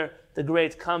 Alexander the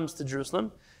Great comes to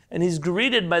Jerusalem, and he's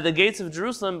greeted by the gates of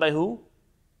Jerusalem by who?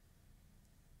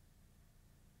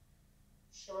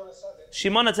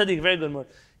 Shimon HaTzadik, very good word.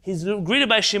 He's greeted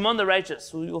by Shimon the Righteous,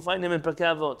 who you'll find him in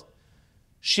Pirkei Avot.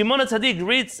 Shimon HaTzadik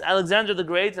greets Alexander the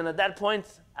Great, and at that point,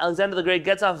 Alexander the Great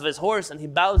gets off of his horse and he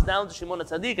bows down to Shimon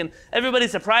HaTzadik, and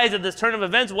everybody's surprised at this turn of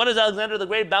events. What is Alexander the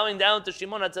Great bowing down to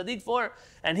Shimon HaTzadik for?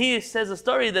 And he says a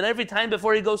story that every time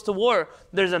before he goes to war,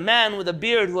 there's a man with a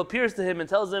beard who appears to him and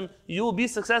tells him, you will be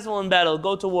successful in battle,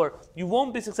 go to war. You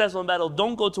won't be successful in battle,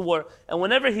 don't go to war. And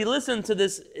whenever he listened to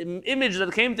this image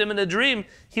that came to him in a dream,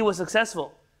 he was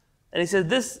successful. And he says,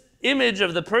 this image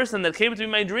of the person that came to me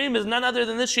in my dream is none other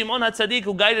than this Shimon HaTzadik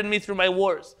who guided me through my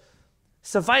wars.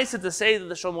 Suffice it to say that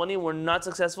the Shomonim were not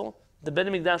successful. The Beit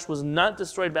HaMikdash was not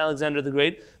destroyed by Alexander the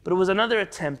Great, but it was another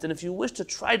attempt. And if you wish to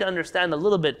try to understand a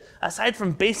little bit, aside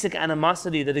from basic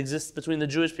animosity that exists between the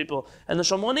Jewish people and the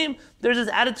Shomonim, there's this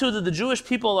attitude that the Jewish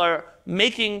people are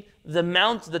making the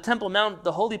mount, the Temple Mount,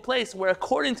 the holy place, where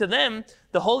according to them,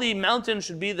 the holy mountain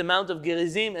should be the Mount of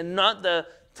Gerizim and not the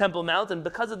Temple Mount. And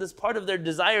because of this part of their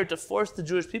desire to force the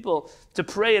Jewish people to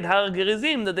pray at Har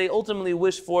Gerizim, that they ultimately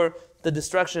wish for the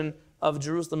destruction of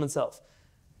Jerusalem itself.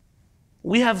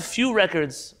 We have few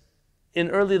records in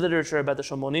early literature about the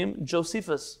Shomonim.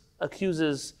 Josephus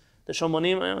accuses the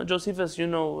Shomonim. Josephus, you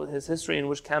know his history and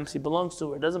which camps he belongs to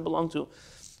or doesn't belong to.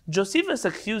 Josephus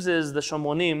accuses the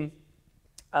Shomonim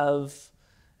of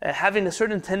having a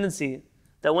certain tendency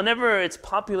that whenever it's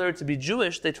popular to be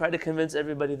Jewish, they try to convince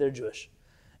everybody they're Jewish.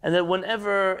 And that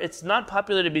whenever it's not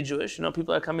popular to be Jewish,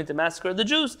 people are coming to massacre the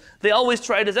Jews, they always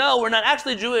try to say, we're not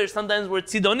actually Jewish, sometimes we're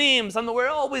Tzidonim, sometimes we're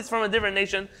always from a different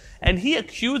nation. And he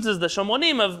accuses the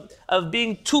Shomonim of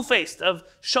being two-faced, of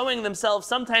showing themselves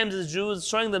sometimes as Jews,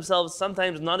 showing themselves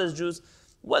sometimes not as Jews.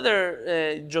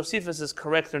 Whether Josephus is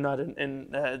correct or not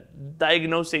in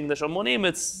diagnosing the Shomonim,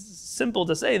 it's simple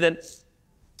to say that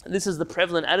this is the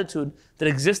prevalent attitude that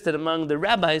existed among the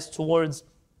rabbis towards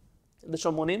the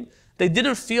Shomonim. They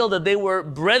didn't feel that they were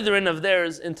brethren of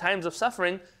theirs in times of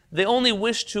suffering. They only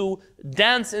wished to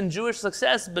dance in Jewish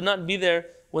success, but not be there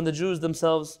when the Jews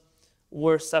themselves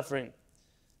were suffering.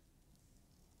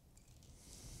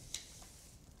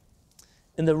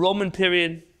 In the Roman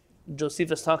period,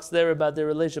 Josephus talks there about their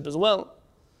relationship as well.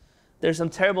 There's some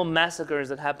terrible massacres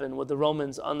that happen with the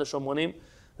Romans on the Shomonim.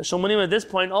 The Shomonim at this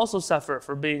point also suffer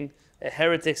for being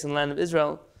heretics in the land of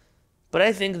Israel. But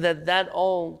I think that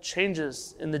all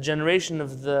changes in the generation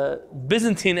of the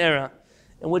Byzantine era,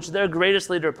 in which their greatest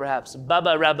leader, perhaps,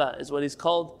 Baba Rabba is what he's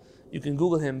called. You can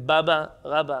Google him, Baba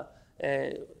Rabba.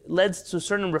 Led to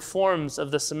certain reforms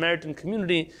of the Samaritan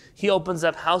community. He opens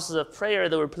up houses of prayer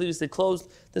that were previously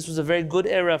closed. This was a very good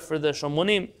era for the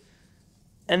Shomonim.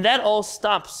 And that all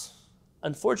stops,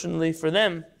 unfortunately for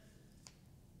them,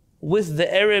 with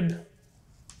the Arab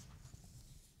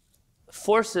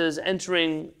forces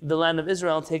entering the land of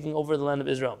Israel, taking over the land of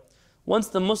Israel. Once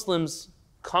the Muslims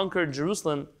conquered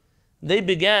Jerusalem, they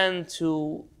began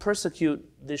to persecute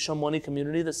the Shomoni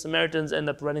community. The Samaritans end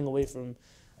up running away from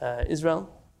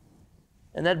Israel.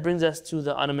 And that brings us to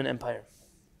the Ottoman Empire.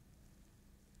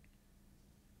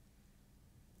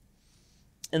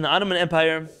 In the Ottoman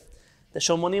Empire, the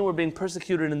Shomonim were being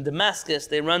persecuted in Damascus.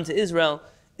 They run to Israel.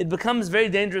 It becomes very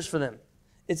dangerous for them.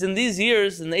 It's in these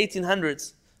years, in the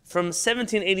 1800s, from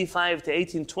 1785 to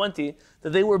 1820,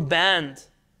 that they were banned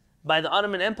by the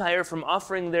Ottoman Empire from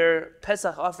offering their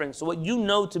Pesach offering. So what you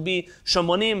know to be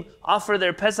Shomonim offer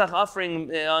their Pesach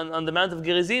offering on the Mount of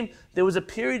Gerizim, there was a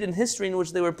period in history in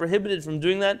which they were prohibited from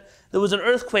doing that. There was an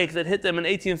earthquake that hit them in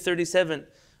 1837,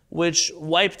 which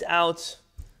wiped out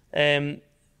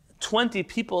 20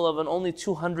 people of an only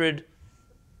 200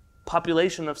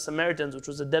 population of Samaritans, which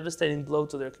was a devastating blow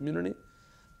to their community.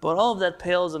 But all of that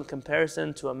pales in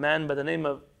comparison to a man by the name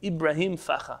of Ibrahim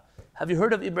Facha. Have you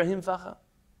heard of Ibrahim Facha?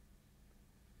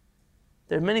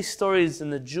 There are many stories in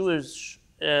the Jewish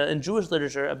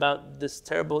literature about this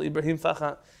terrible Ibrahim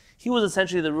Facha. He was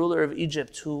essentially the ruler of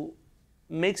Egypt who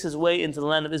makes his way into the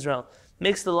land of Israel,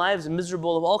 makes the lives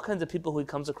miserable of all kinds of people who he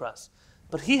comes across.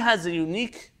 But he has a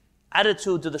unique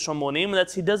attitude to the Shomonim, and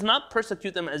that's he does not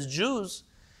persecute them as Jews.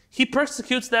 He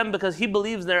persecutes them because he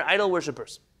believes they're idol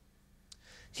worshippers.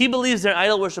 He believes they're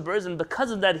idol worshippers, and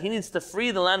because of that, he needs to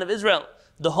free the land of Israel,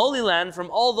 the Holy Land, from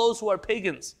all those who are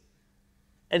pagans.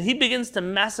 And he begins to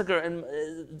massacre and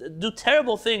do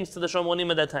terrible things to the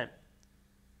Shomonim at that time.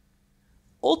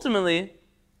 Ultimately,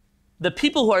 the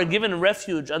people who are given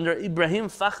refuge under Ibrahim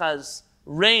Facha's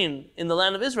reign in the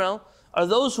land of Israel are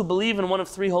those who believe in one of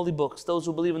three holy books. Those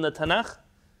who believe in the Tanakh,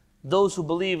 those who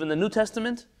believe in the New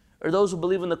Testament, or those who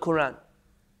believe in the Quran.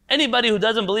 Anybody who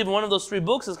doesn't believe in one of those three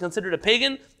books is considered a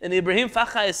pagan, and Ibrahim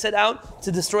Facha is set out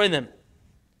to destroy them.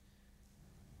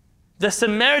 The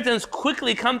Samaritans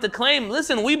quickly come to claim,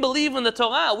 listen, we believe in the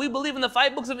Torah, we believe in the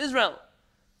 5 books of Israel.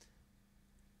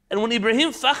 And when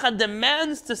Ibrahim Facha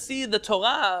demands to see the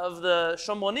Torah of the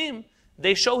Shomonim,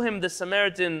 they show him the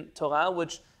Samaritan Torah,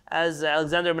 which, as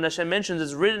Alexander Ben Hashem mentions,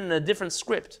 is written in a different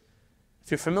script. If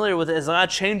you're familiar with Ezra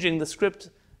changing the script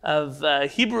of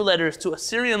Hebrew letters to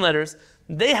Assyrian letters,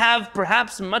 they have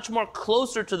perhaps much more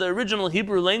closer to the original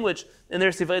Hebrew language in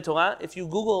their Sefer Torah. If you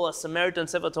Google a Samaritan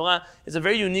Sefer Torah, it's a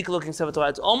very unique looking Sefer Torah.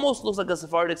 It almost looks like a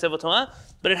Sephardic Sefer Torah,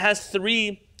 but it has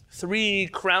three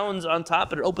crowns on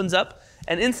top, and it opens up.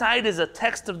 And inside is a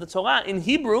text of the Torah in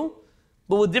Hebrew,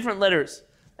 but with different letters.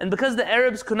 And because the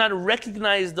Arabs could not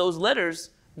recognize those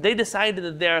letters, they decided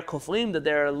that they are kofrim, that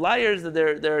they are liars, that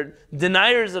they're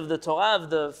deniers of the Torah, of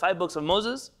the 5 books of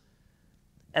Moses.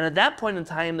 And at that point in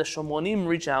time, the Shomonim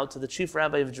reach out to the chief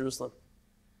rabbi of Jerusalem.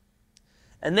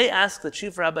 And they ask the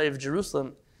chief rabbi of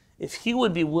Jerusalem if he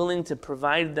would be willing to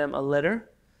provide them a letter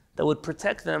that would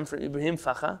protect them from Ibrahim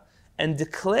Facha and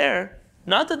declare,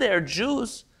 not that they are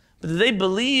Jews, but that they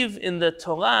believe in the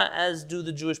Torah as do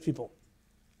the Jewish people.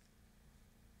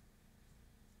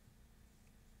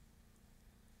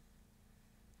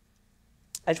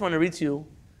 I just want to read to you,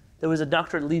 there was a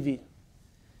Dr. Levy.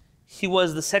 He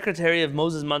was the secretary of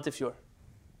Moses Montefiore.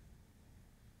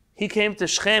 He came to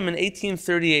Shechem in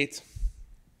 1838.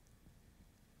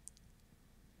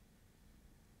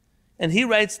 And he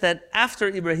writes that after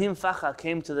Ibrahim Facha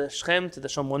came to the Shechem, to the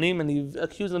Shomonim, and he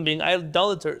accused them of being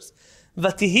idolaters,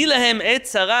 "Vatihi lahem et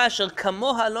tzara asher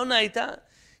kamoha lo na'ita,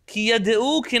 ki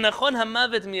yadeu ki nachon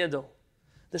hamavet miyado."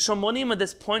 The Shomonim at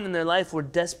this point in their life were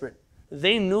desperate.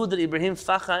 They knew that Ibrahim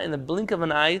Facha, in the blink of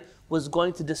an eye, was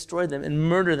going to destroy them and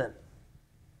murder them.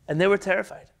 And they were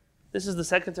terrified. This is the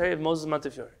secretary of Moses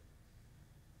Montefiore.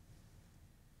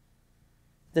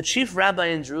 The chief rabbi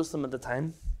in Jerusalem at the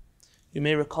time, you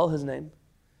may recall his name,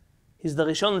 he's the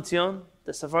Rishon LeZion,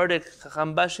 the Sephardic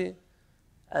Chacham Bashi,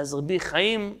 as Rabbi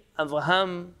Chaim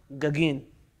Avraham Gagin. Do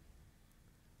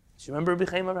you remember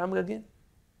Rabbi Chaim Avraham Gagin?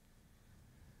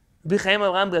 Rabbi Chaim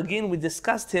Avraham Gagin, we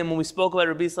discussed him when we spoke about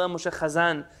Rabbi Yisrael Moshe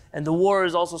Chazan and the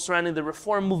wars also surrounding the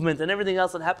reform movement and everything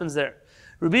else that happens there.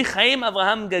 Rabbi Chaim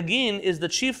Avraham Gagin is the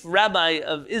chief rabbi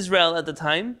of Israel at the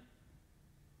time,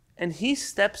 and he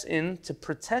steps in to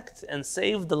protect and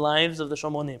save the lives of the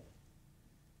Shomonim.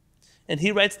 And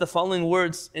he writes the following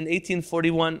words in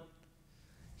 1841.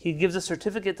 He gives a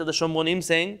certificate to the Shomonim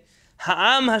saying,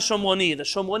 Ha'am HaShomoni, the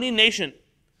Shomoni nation,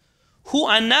 Hu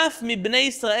Anaf Mi Bnei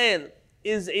Israel,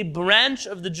 is a branch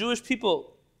of the Jewish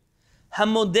people,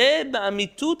 Hamodeh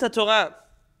Ba'amitut HaTorah,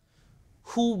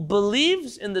 who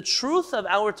believes in the truth of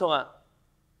our Torah.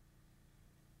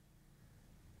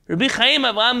 Rabbi Chaim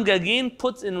Avraham Gagin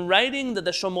puts in writing that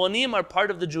the Shomonim are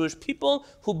part of the Jewish people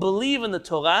who believe in the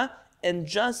Torah, and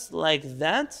just like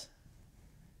that,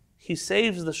 he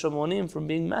saves the Shomonim from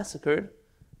being massacred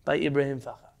by Ibrahim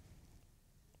Facha.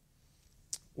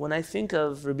 When I think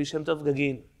of Rabbi Shem Tov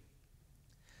Gagin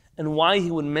and why he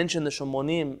would mention the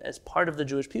Shomonim as part of the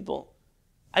Jewish people,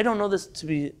 I don't know this to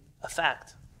be a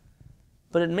fact.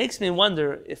 But it makes me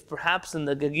wonder if perhaps in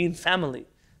the Gagin family,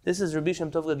 this is Rabbi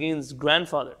Shem Tov Gagin's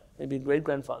grandfather, maybe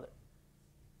great-grandfather.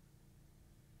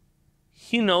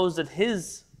 He knows that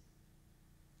his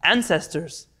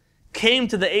ancestors came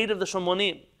to the aid of the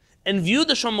Shomonim and viewed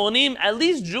the Shomonim at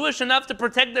least Jewish enough to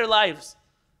protect their lives.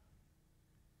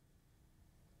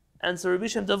 And so Rabbi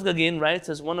Shem Tov Gagin writes,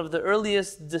 as one of the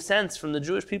earliest descents from the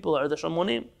Jewish people are the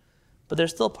Shomonim, but they're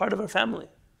still part of our family.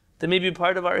 They may be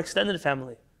part of our extended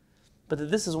family. But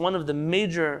that this is one of the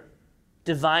major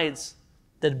divides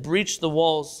that breach the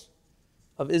walls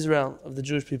of Israel, of the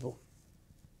Jewish people.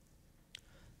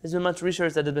 There's been much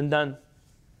research that has been done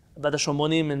about the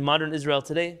Shomonim in modern Israel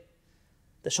today.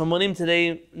 The Shomonim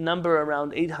today number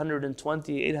around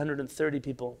 820, 830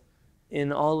 people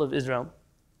in all of Israel.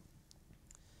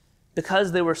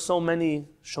 Because there were so many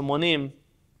Shomonim,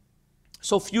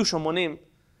 so few Shomonim,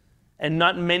 and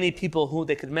not many people who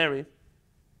they could marry,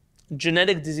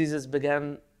 genetic diseases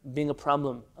began being a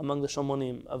problem among the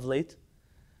Shomonim of late.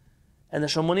 And the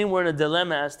Shomonim were in a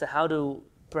dilemma as to how to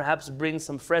perhaps bring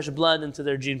some fresh blood into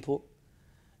their gene pool.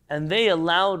 And they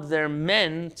allowed their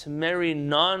men to marry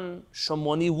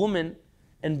non-Shomoni women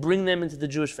and bring them into the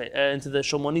Jewish faith, into the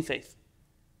Shomoni faith.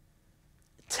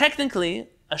 Technically,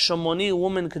 a Shomoni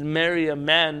woman could marry a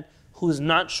man who is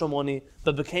not Shomoni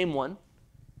but became one.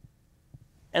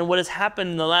 And what has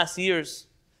happened in the last years,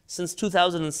 since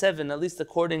 2007, at least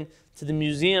according to the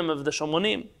Museum of the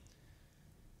Shomonim,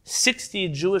 60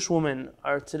 Jewish women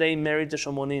are today married to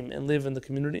Shomonim and live in the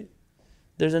community.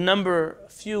 There's a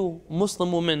few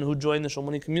Muslim women who joined the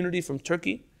Shomoni community from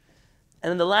Turkey.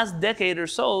 And in the last decade or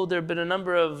so, there have been a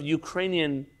number of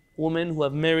Ukrainian women who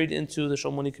have married into the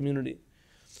Shomoni community.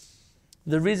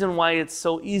 The reason why it's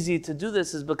so easy to do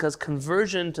this is because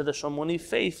conversion to the Shomoni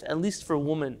faith, at least for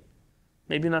women,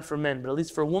 maybe not for men, but at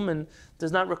least for women,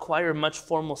 does not require much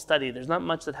formal study. There's not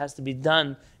much that has to be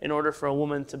done in order for a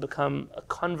woman to become a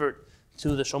convert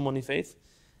to the Shomoni faith.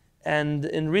 And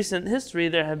in recent history,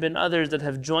 there have been others that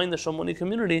have joined the Shomoni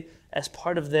community as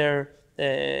part of their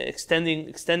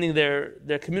extending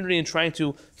their community and trying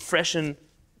to freshen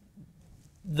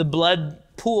the blood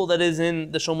pool that is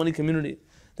in the Shomoni community.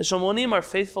 The Shomonim are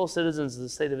faithful citizens of the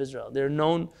state of Israel. They're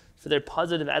known for their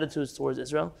positive attitudes towards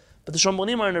Israel. But the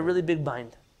Shomonim are in a really big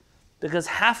bind, because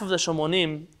half of the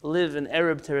Shomonim live in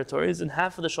Arab territories and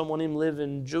half of the Shomonim live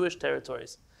in Jewish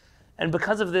territories. And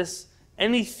because of this,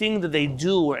 anything that they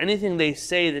do or anything they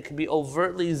say that could be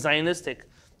overtly Zionistic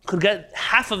could get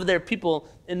half of their people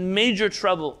in major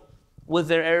trouble with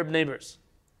their Arab neighbors.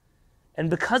 And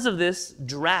because of this,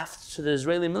 draft to the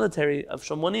Israeli military of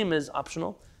Shomonim is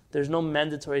optional. There's no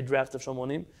mandatory draft of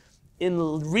Shomonim. In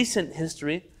recent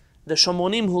history, the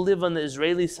Shomonim who live on the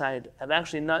Israeli side have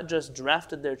actually not just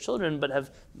drafted their children, but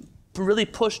have really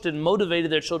pushed and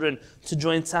motivated their children to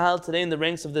join Tzahal. Today in the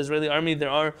ranks of the Israeli army, there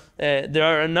are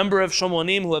a number of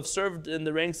Shomonim who have served in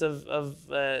the ranks of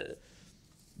the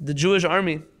Jewish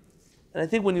army. And I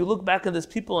think when you look back at this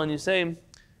people and you say,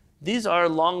 these are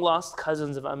long-lost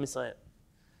cousins of Am Yisrael.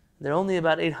 There are only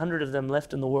about 800 of them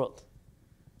left in the world.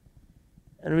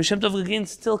 And Rabbi Shem Tov Gagin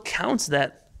still counts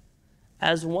that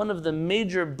as one of the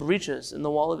major breaches in the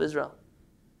wall of Israel.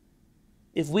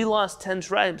 If we lost 10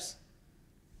 tribes,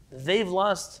 they've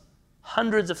lost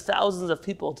hundreds of thousands of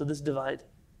people to this divide.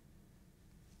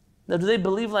 Now, do they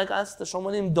believe like us? The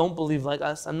Shomonim don't believe like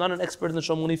us. I'm not an expert in the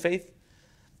Shomoni faith.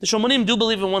 The Shomonim do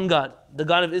believe in one God, the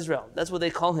God of Israel. That's what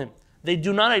they call him. They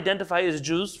do not identify as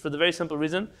Jews for the very simple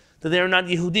reason that they are not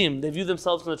Yehudim. They view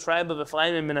themselves from the tribe of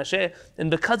Ephraim and Menashe,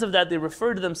 and because of that, they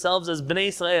refer to themselves as Bnei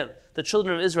Israel, the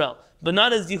children of Israel, but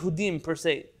not as Yehudim per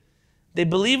se. They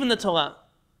believe in the Torah,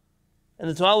 and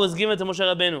the Torah was given to Moshe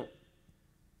Rabbeinu.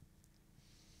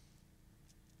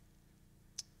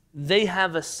 They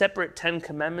have a separate 10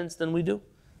 commandments than we do.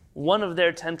 One of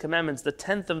their 10 commandments, the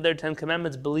 10th of their 10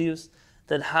 commandments, believes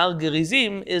that Har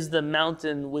Gerizim is the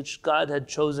mountain which God had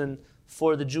chosen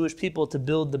for the Jewish people to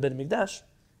build the Beit Mikdash,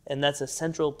 and that's a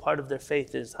central part of their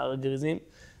faith, is Har Gerizim.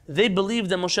 They believe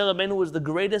that Moshe Rabbeinu was the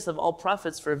greatest of all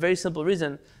prophets for a very simple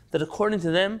reason, that according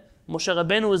to them, Moshe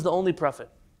Rabbeinu was the only prophet.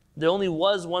 There only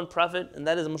was one prophet, and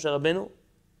that is Moshe Rabbeinu.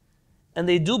 And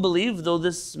they do believe, though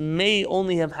this may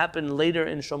only have happened later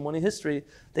in Shomoni history,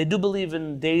 they do believe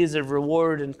in days of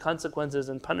reward and consequences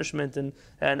and punishment and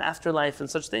afterlife and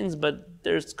such things, but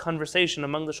there's conversation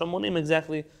among the Shomonim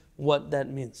exactly what that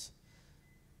means.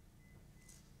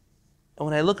 And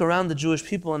when I look around the Jewish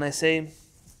people and I say,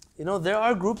 there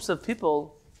are groups of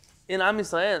people in Am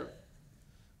Yisrael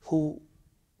who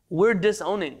we're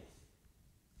disowning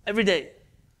every day.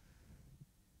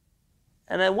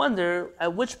 And I wonder,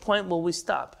 at which point will we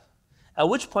stop? At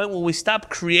which point will we stop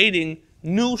creating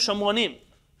new Shomonim?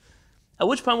 At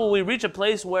which point will we reach a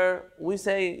place where we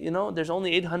say, there's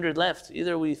only 800 left.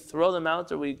 Either we throw them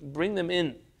out or we bring them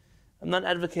in. I'm not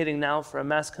advocating now for a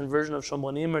mass conversion of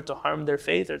Shomonim or to harm their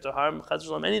faith or to harm Chas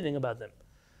v'Shalom, anything about them.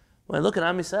 When I look at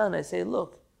Am Yisrael and I say,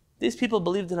 look, these people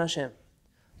believed in Hashem.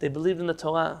 They believed in the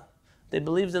Torah. They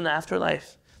believed in the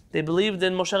afterlife. They believed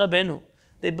in Moshe Rabbeinu.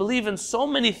 They believe in so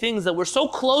many things that were so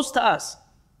close to us,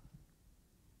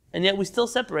 and yet we still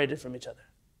separated from each other.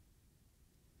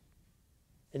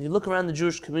 And you look around the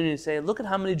Jewish community and say, look at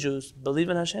how many Jews believe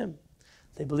in Hashem.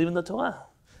 They believe in the Torah.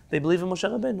 They believe in Moshe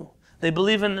Rabbeinu. They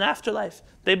believe in an afterlife.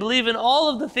 They believe in all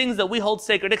of the things that we hold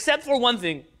sacred, except for one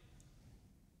thing.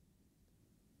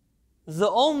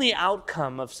 The only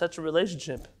outcome of such a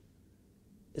relationship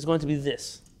is going to be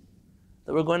this,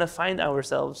 that we're going to find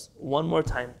ourselves one more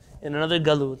time in another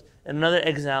galut, in another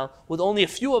exile, with only a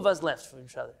few of us left from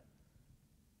each other.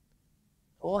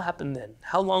 What will happen then?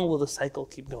 How long will the cycle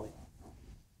keep going?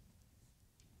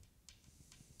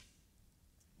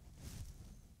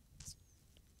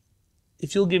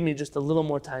 If you'll give me just a little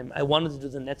more time, I wanted to do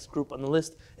the next group on the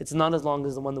list. It's not as long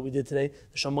as the one that we did today.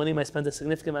 The Shomonim I spent a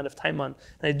significant amount of time on.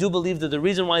 And I do believe that the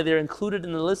reason why they're included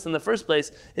in the list in the first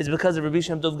place is because of Rabbi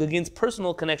Shem Tov Gagin's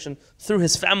personal connection through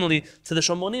his family to the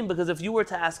Shomonim. Because if you were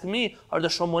to ask me, are the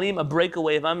Shomonim a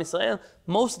breakaway of Am Yisrael?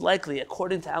 Most likely,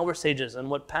 according to our sages, and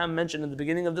what Pam mentioned in the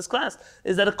beginning of this class,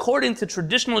 is that according to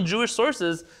traditional Jewish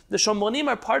sources, the Shomonim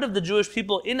are part of the Jewish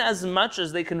people in as much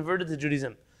as they converted to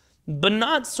Judaism. But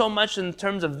not so much in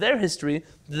terms of their history,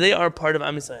 they are part of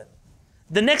Am Yisrael.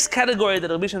 The next category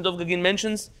that Rabbi Shem Tov Gagin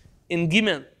mentions in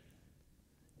Gimel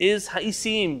is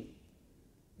Ha'isim,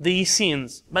 the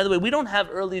Yisins. By the way, we don't have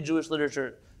early Jewish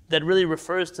literature that really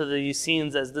refers to the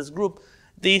Yisins as this group.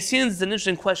 The Yisins is an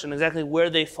interesting question, exactly where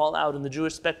they fall out in the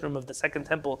Jewish spectrum of the Second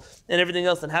Temple and everything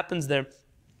else that happens there.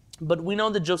 But we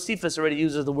know that Josephus already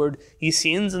uses the word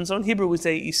Yisins, and so in Hebrew we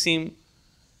say Yisim.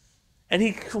 And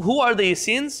who are the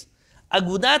Yisins?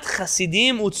 Agudat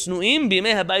Chasidim Utznuim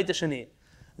B'Yemei Habayit Hashani.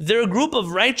 They're a group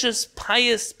of righteous,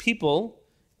 pious people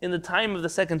in the time of the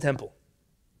Second Temple.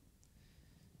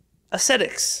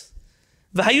 Ascetics.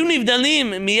 V'hayu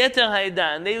nivdalim miyeter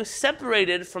ha'edah. And they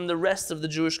separated from the rest of the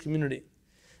Jewish community.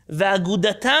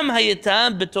 V'agudatam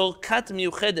hayeta betor kat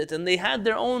miyuchedet. And they had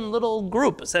their own little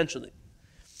group, essentially.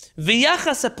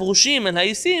 V'yachas ha'purushim and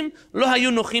ha'isim lo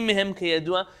hayu nochim mehem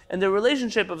keyadua. And the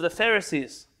relationship of the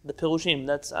Pharisees, the Perushim,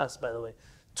 that's us, by the way,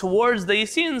 towards the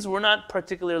Yisins were not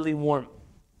particularly warm.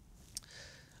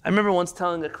 I remember once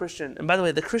telling a Christian, and by the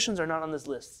way, the Christians are not on this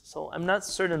list, so I'm not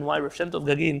certain why Rav Shem Tov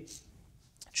Gagin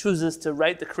chooses to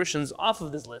write the Christians off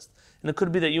of this list. And it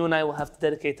could be that you and I will have to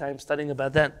dedicate time studying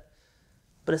about that.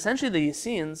 But essentially the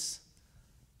Yisins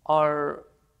are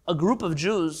a group of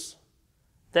Jews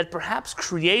that perhaps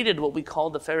created what we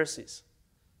call the Pharisees.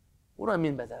 What do I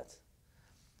mean by that?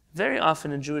 Very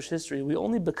often in Jewish history, we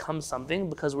only become something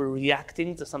because we're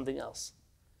reacting to something else.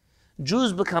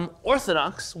 Jews become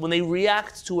Orthodox when they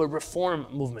react to a reform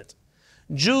movement.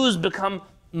 Jews become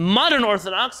modern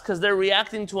Orthodox because they're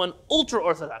reacting to an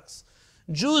ultra-Orthodox.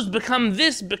 Jews become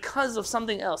this because of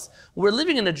something else. We're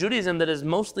living in a Judaism that is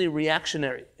mostly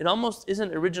reactionary. It almost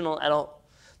isn't original at all.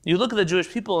 You look at the Jewish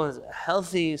people as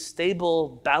healthy,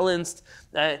 stable, balanced.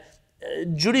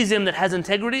 Judaism that has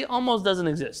integrity almost doesn't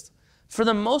exist. For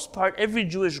the most part, every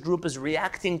Jewish group is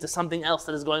reacting to something else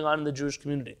that is going on in the Jewish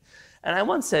community. And I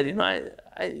once said,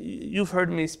 you've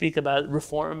heard me speak about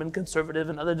Reform and Conservative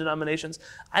and other denominations.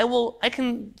 I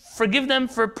can forgive them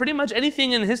for pretty much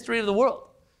anything in the history of the world,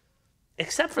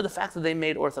 except for the fact that they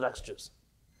made Orthodox Jews.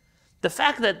 The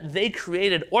fact that they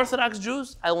created Orthodox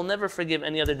Jews, I will never forgive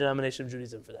any other denomination of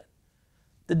Judaism for that.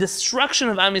 The destruction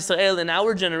of Am Yisrael in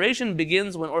our generation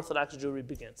begins when Orthodox Jewry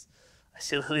begins. I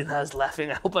see Lilina is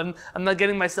laughing. I hope I'm not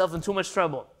getting myself in too much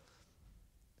trouble.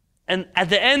 And at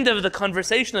the end of the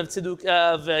conversation of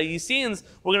Essenes,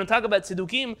 we're going to talk about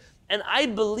Tzedukim. And I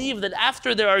believe that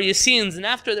after there are Essenes and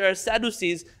after there are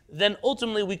Sadducees, then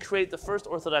ultimately we create the first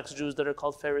Orthodox Jews that are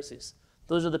called Pharisees.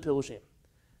 Those are the Pirushim.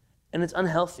 And it's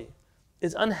unhealthy.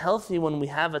 It's unhealthy when we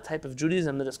have a type of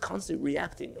Judaism that is constantly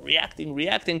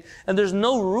reacting, and there's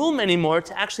no room anymore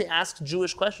to actually ask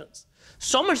Jewish questions.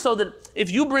 So much so that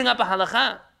if you bring up a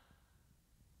halakha,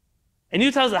 and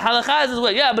you tell us the halakha is this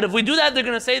way, yeah, but if we do that, they're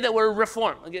going to say that we're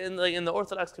Reform. Again, in the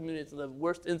Orthodox community, it's the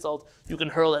worst insult you can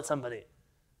hurl at somebody.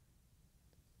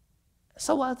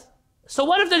 So what? So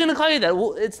what if they're going to call you that?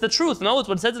 Well, it's the truth, no? It's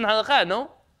what it says in halakha,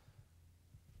 no?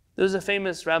 There's a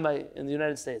famous rabbi in the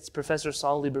United States, Professor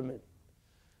Saul Lieberman.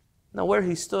 Now, where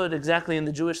he stood exactly in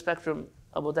the Jewish spectrum,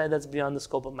 Abotai, that's beyond the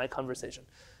scope of my conversation.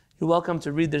 You're welcome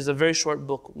to read. There's a very short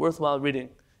book, worthwhile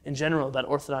reading, in general, about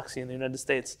Orthodoxy in the United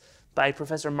States, by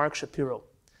Professor Mark Shapiro,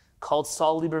 called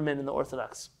Saul Lieberman and the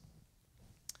Orthodox.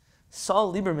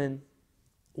 Saul Lieberman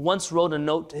once wrote a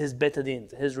note to his Bet Hadin,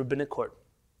 to his rabbinic court.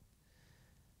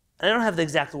 And I don't have the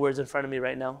exact words in front of me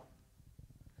right now,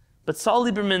 but Saul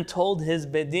Lieberman told his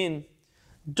Bet Din,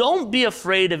 don't be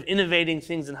afraid of innovating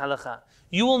things in halakha.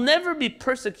 You will never be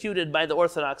persecuted by the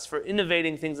Orthodox for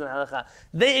innovating things in halakha.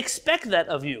 They expect that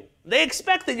of you. They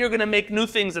expect that you're going to make new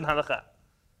things in halakha.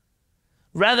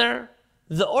 Rather,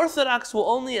 the Orthodox will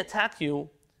only attack you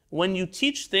when you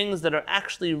teach things that are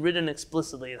actually written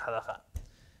explicitly in halakha.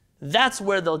 That's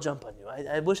where they'll jump on you.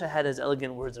 I wish I had his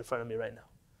elegant words in front of me right now.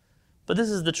 But this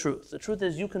is the truth. The truth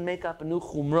is you can make up a new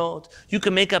chumrot, you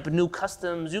can make up new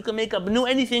customs, you can make up new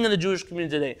anything in the Jewish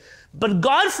community today. But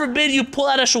God forbid you pull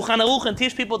out a Shulchan Aruch and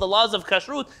teach people the laws of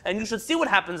kashrut, and you should see what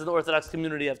happens in the Orthodox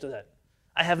community after that.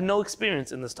 I have no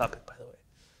experience in this topic, by the way.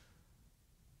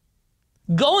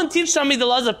 Go and teach somebody the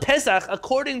laws of Pesach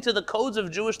according to the codes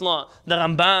of Jewish law, the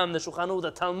Rambam, the Shulchan Aruch,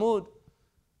 the Talmud.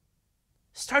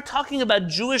 Start talking about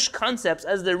Jewish concepts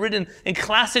as they're written in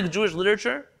classic Jewish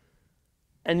literature,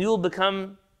 and you will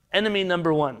become enemy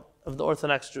number one of the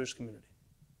Orthodox Jewish community.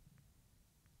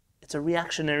 It's a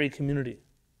reactionary community.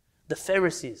 The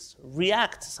Pharisees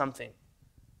react to something.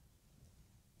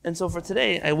 And so for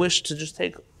today, I wish to just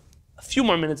take a few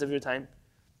more minutes of your time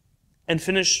and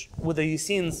finish with the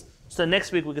Essenes, so that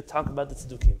next week we could talk about the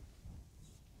Tzedukim.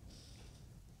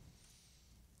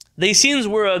 The Essenes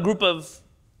were a group of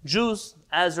Jews,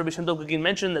 as Rabbi Shem Tov Gagin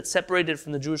mentioned, that separated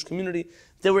from the Jewish community.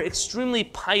 They were extremely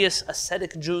pious,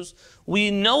 ascetic Jews.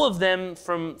 We know of them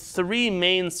from three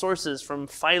main sources, from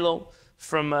Philo,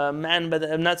 from a man, but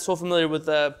I'm not so familiar with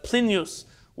Plinius,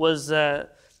 was the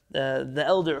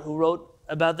elder who wrote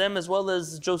about them, as well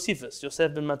as Josephus,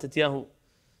 Yosef ben Matityahu.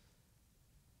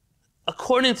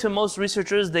 According to most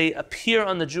researchers, they appear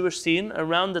on the Jewish scene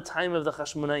around the time of the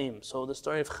Chashmonaim. So the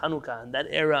story of Chanukah and that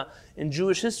era in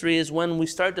Jewish history is when we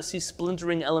start to see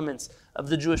splintering elements of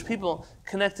the Jewish people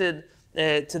connected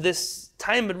to this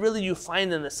time. But really you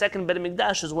find in the second Beit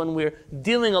HaMikdash is when we're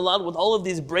dealing a lot with all of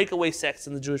these breakaway sects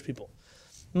in the Jewish people.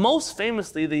 Most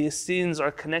famously, the Essenes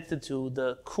are connected to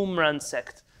the Qumran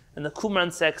sect and the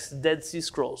Qumran sect's Dead Sea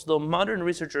Scrolls, though modern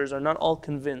researchers are not all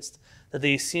convinced that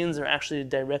the Essenes are actually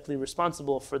directly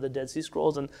responsible for the Dead Sea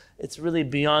Scrolls, and it's really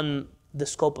beyond the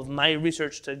scope of my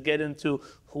research to get into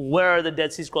where are the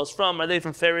Dead Sea Scrolls from. Are they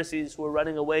from Pharisees who were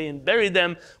running away and buried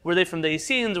them? Were they from the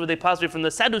Essenes? Were they possibly from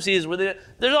the Sadducees?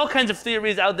 There's all kinds of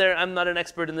theories out there. I'm not an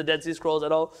expert in the Dead Sea Scrolls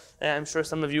at all. I'm sure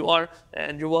some of you are,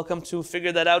 and you're welcome to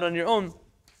figure that out on your own.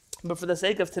 But for the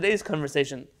sake of today's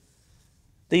conversation,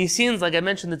 the Essenes, like I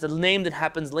mentioned, it's a name that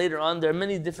happens later on. There are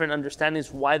many different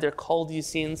understandings why they're called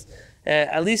Essenes.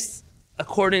 At least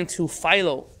according to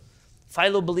Philo.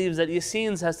 Philo believes that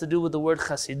Essenes has to do with the word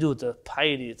chasidut,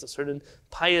 piety. It's a certain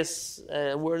pious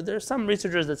word. There are some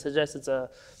researchers that suggest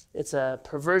it's a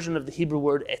perversion of the Hebrew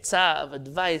word etzah, of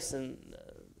advice, and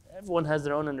everyone has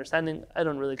their own understanding. I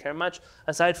don't really care much.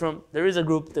 Aside from, it was a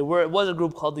group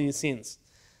called the Essenes.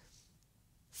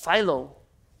 Philo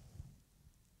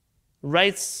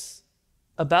writes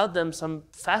about them some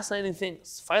fascinating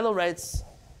things. Philo writes,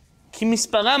 כי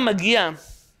מספרם מגיע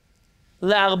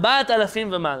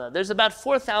ל4,000 ומעלה. There's about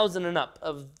 4,000 and up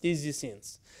of these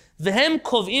Essenes. V'hem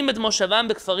kov'im et moshavam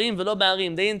bekfarim v'lo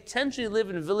ba'arim. They intentionally live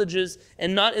in villages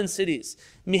and not in cities.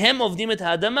 Mihem ovdim et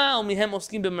ha'adama, or mihem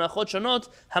oskim b'melachot shonot,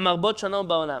 hamarbot shano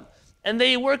ba'olam. And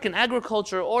they work in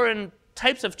agriculture or in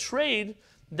types of trade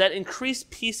that increase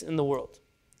peace in the world.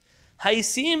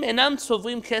 Ha'isim enam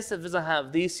tzovrim kesef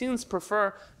v'zahav. The Essenes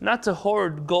prefer not to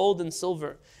hoard gold and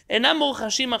silver. Enam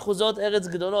morchashim achuzot eretz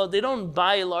gedolot. They don't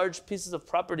buy large pieces of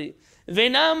property.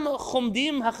 Ve'enam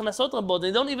chomdim hachnasot rabot.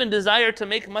 They don't even desire to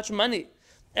make much money.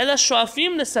 Ela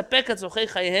shoafim lesapek et tzorchei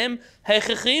chayhem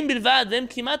ha'echechiyim bilvad. V'hem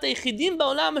kimat ha'ichidim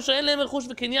ba'olam asher en lehem rechush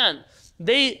v'kinyan.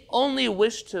 They only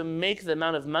wish to make the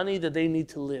amount of money that they need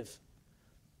to live.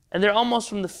 And they're almost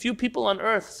from the few people on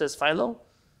earth, says Philo,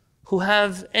 who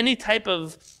have any type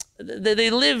of, they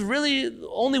live really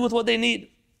only with what they need.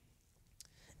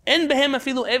 En behem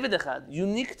afilu eved echad.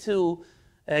 Unique to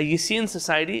Essene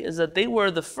society is that they were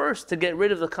the first to get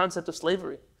rid of the concept of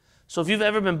slavery. So if you've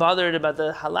ever been bothered about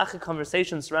the halachic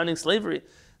conversation surrounding slavery,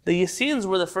 the Essenes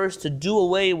were the first to do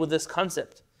away with this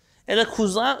concept. They're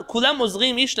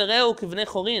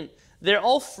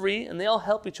all free and they all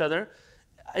help each other.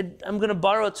 I'm going to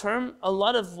borrow a term. A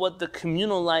lot of what the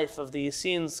communal life of the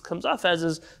Essenes comes off as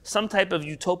is some type of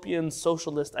utopian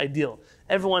socialist ideal.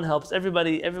 Everyone helps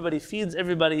everybody, everybody feeds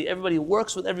everybody, everybody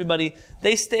works with everybody.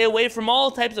 They stay away from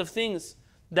all types of things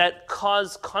that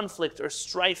cause conflict or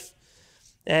strife.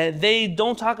 They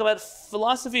don't talk about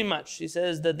philosophy much. He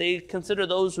says that they consider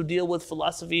those who deal with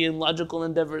philosophy and logical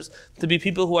endeavors to be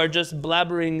people who are just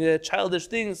blabbering childish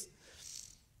things.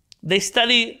 They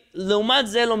study, they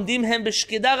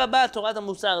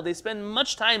spend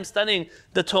much time studying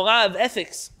the Torah of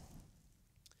ethics.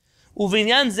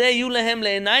 ובעניין זה יהיו להם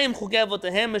לעיניים חוקי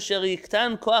אבותיהם אשר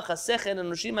יקטן כוח השכל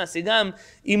האנושי מהשיגם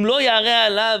אם לא ירא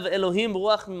עליו אלוהים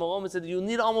ברוח ממרום. You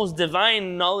need almost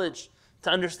divine knowledge to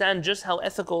understand just how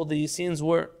ethical the Essenes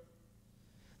were.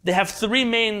 They have three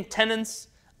main tenets: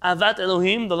 Ahavat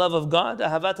Elohim, the love of God;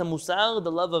 Ahavat HaMusar,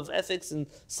 the love of ethics and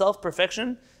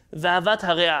self-perfection; V'ahavat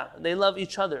Hareah, they love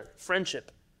each other,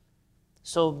 friendship.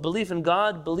 So belief in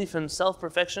God, belief in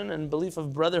self-perfection, and belief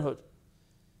of brotherhood.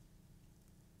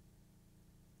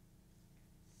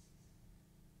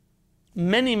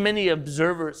 Many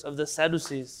observers of the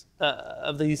Sadducees,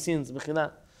 of the Essenes,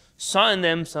 saw in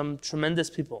them some tremendous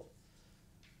people.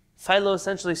 Philo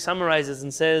essentially summarizes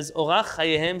and says, Orach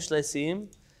chayehem shel,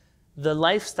 the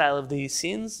lifestyle of the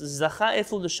Essenes, zacha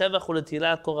efu l'shevach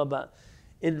u'letila כה רבה.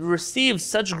 It received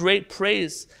such great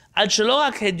praise. עד שלא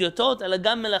רק הדיוטות, אלא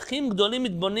גם מלכים גדולים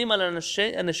מתבוננים על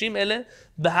אנשים אלה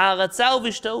בהערצה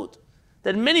ובהשתאות.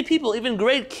 That many people, even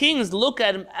great kings, look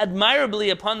at him admirably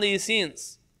upon the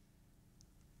Essenes.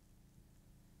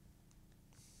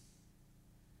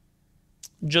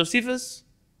 Josephus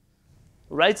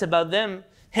writes about them,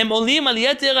 הם עולים על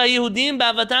יתר היהודים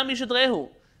באהבתם איש את רעהו.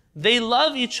 They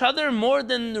love each other more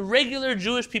than the regular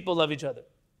Jewish people love each other.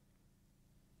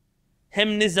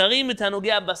 הם נזהרים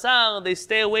מתענוגי הבשר, they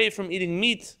stay away from eating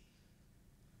meat.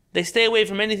 They stay away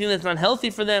from anything that's not healthy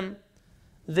for them.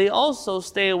 They also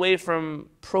stay away from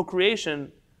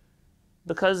procreation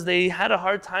because they had a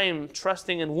hard time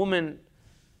trusting in women.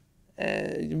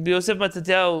 Yosef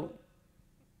Matatyahu,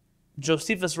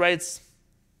 Josephus writes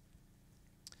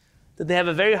that they have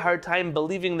a very hard time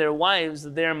believing their wives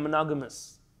that they are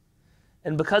monogamous.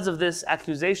 And because of this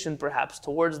accusation, perhaps,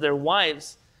 towards their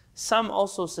wives, some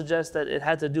also suggest that it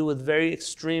had to do with very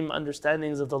extreme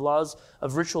understandings of the laws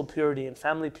of ritual purity and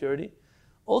family purity.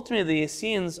 Ultimately, the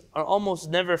Essenes are almost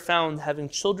never found having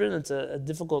children. It's a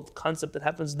difficult concept that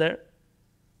happens there.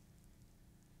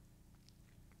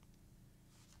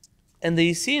 And the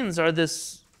Essenes are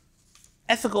this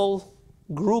ethical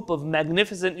group of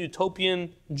magnificent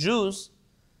utopian Jews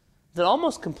that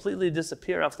almost completely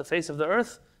disappear off the face of the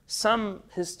earth. Some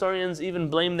historians even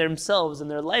blame themselves and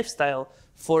their lifestyle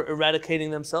for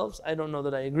eradicating themselves. I don't know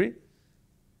that I agree.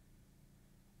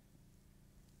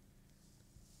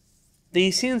 The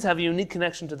Essenes have a unique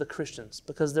connection to the Christians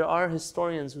because there are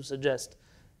historians who suggest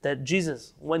that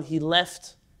Jesus, when he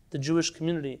left the Jewish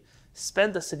community,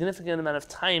 spent a significant amount of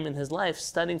time in his life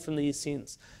studying from the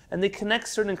Essenes. And they connect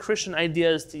certain Christian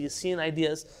ideas to Essene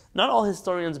ideas. Not all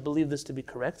historians believe this to be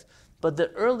correct, but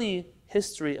the early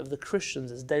history of the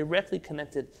Christians is directly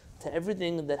connected to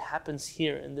everything that happens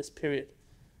here in this period.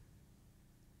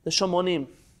 The Shomonim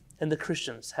and the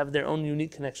Christians have their own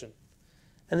unique connection.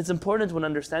 And it's important when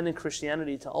understanding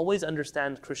Christianity to always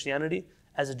understand Christianity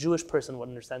as a Jewish person would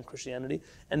understand Christianity,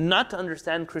 and not to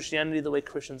understand Christianity the way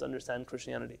Christians understand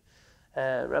Christianity.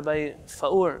 Rabbi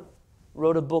Faur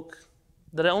wrote a book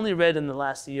that I only read in the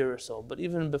last year or so, but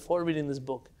even before reading this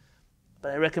book,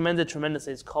 but I recommend it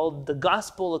tremendously. It's called The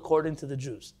Gospel According to the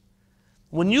Jews.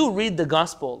 When you read the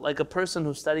gospel like a person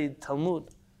who studied Talmud,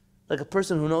 like a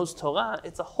person who knows Torah,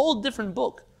 it's a whole different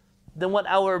book than what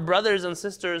our brothers and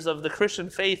sisters of the Christian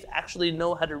faith actually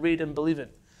know how to read and believe in.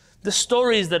 The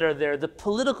stories that are there, the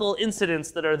political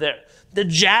incidents that are there, the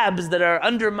jabs that are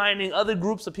undermining other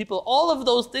groups of people, all of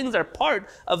those things are part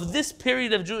of this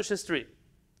period of Jewish history.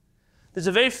 There's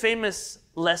a very famous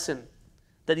lesson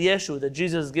that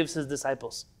Jesus gives his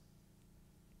disciples.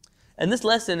 And this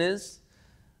lesson is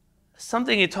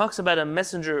something he talks about a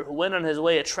messenger who went on his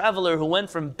way, a traveler who went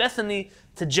from Bethany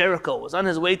to Jericho, was on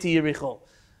his way to Yericho.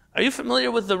 Are you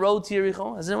familiar with the road to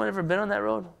Yericho? Has anyone ever been on that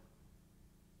road?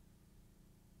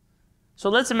 So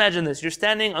let's imagine this. You're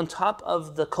standing on top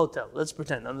of the Kotel. Let's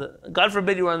pretend. God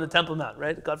forbid you were on the Temple Mount,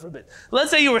 right? God forbid.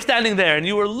 Let's say you were standing there and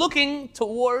you were looking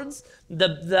towards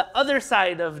the other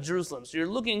side of Jerusalem. So you're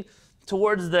looking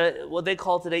towards what they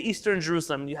call today Eastern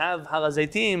Jerusalem. You have Har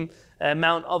HaZeitim,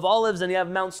 Mount of Olives, and you have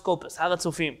Mount Scopus, Har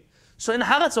HaTzofim. So in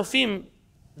Har HaTzofim,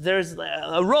 there's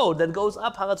a road that goes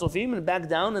up Har HaTzofim and back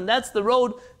down, and that's the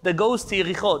road that goes to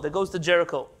Yericho, that goes to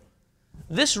Jericho.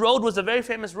 This road was a very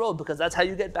famous road because that's how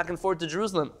you get back and forth to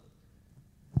Jerusalem.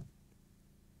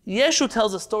 Yeshu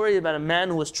tells a story about a man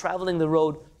who was traveling the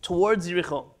road towards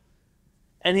Yericho.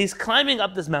 And he's climbing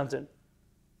up this mountain.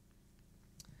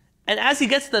 And as he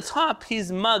gets to the top,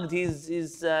 he's mugged,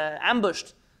 he's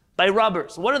ambushed by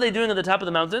robbers. What are they doing at the top of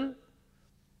the mountain?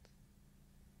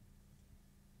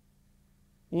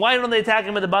 Why don't they attack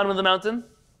him at the bottom of the mountain?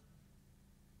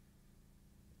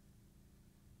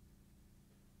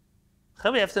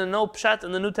 We have to know Pshat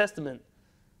in the New Testament.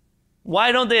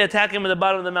 Why don't they attack him at the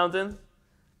bottom of the mountain?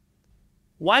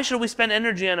 Why should we spend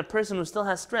energy on a person who still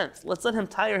has strength? Let's let him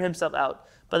tire himself out.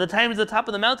 By the time he's at the top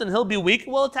of the mountain, he'll be weak.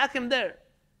 We'll attack him there.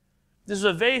 This is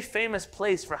a very famous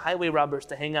place for highway robbers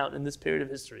to hang out in this period of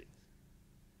history.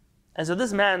 And so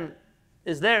this man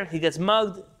is there. He gets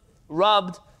mugged,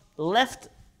 robbed, left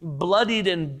bloodied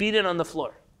and beaten on the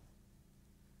floor.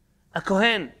 A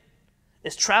Kohen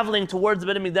is traveling towards the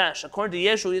Beit HaMikdash. According to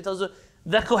Yeshu, he tells us,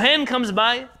 the Kohen comes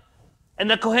by,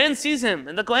 and the Kohen sees him,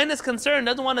 and the Kohen is concerned,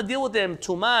 doesn't want to deal with him.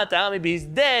 Tumata, maybe he's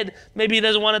dead, maybe he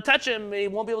doesn't want to touch him, he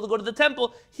won't be able to go to the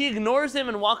temple. He ignores him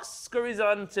and scurries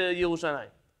on to Yerushalayim.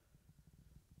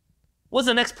 What's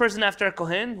the next person after a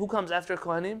Kohen? Who comes after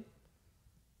Kohanim?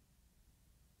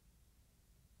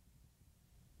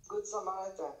 Good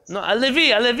Samaritan. No, a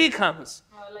Levi comes.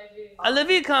 A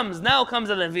Levi comes. Now comes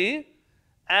a Levi,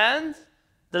 and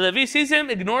the Levi sees him,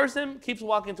 ignores him, keeps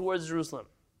walking towards Jerusalem.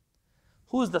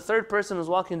 Who is the third person who's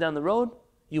walking down the road?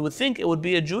 You would think it would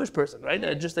be a Jewish person, right?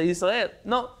 Just a Yisrael.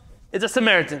 No, it's a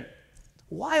Samaritan.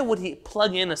 Why would he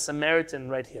plug in a Samaritan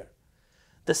right here?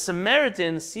 The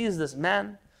Samaritan sees this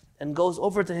man and goes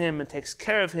over to him and takes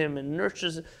care of him and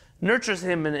nurtures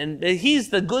him, and he's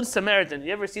the Good Samaritan.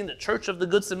 You ever seen the Church of the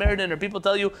Good Samaritan, or people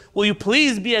tell you, will you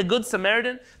please be a Good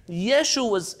Samaritan?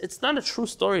 It's not a true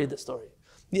story, this story.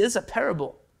 It's a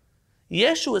parable.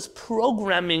 Yeshu is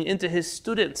programming into his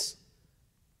students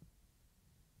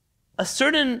a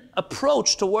certain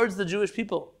approach towards the Jewish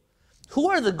people. Who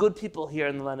are the good people here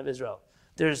in the land of Israel?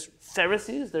 There's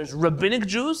Pharisees, there's rabbinic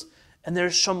Jews, and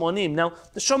there's Shomonim. Now,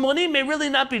 the Shomonim may really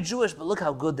not be Jewish, but look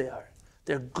how good they are.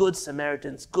 They're good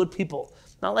Samaritans, good people.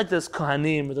 Not like those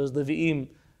Kohanim or those Levi'im.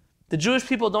 The Jewish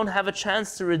people don't have a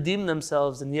chance to redeem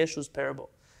themselves in Yeshu's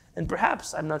parable. And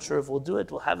perhaps, I'm not sure if we'll do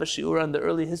it, we'll have a shiur on the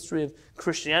early history of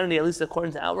Christianity, at least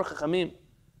according to our Chachamim.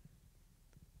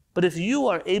 But if you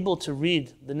are able to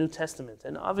read the New Testament,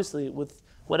 and obviously with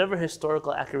whatever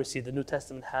historical accuracy the New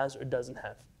Testament has or doesn't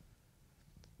have,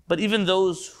 but even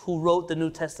those who wrote the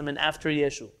New Testament after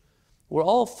Yeshu, we're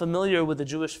all familiar with the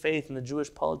Jewish faith and the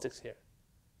Jewish politics here.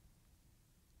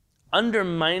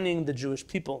 Undermining the Jewish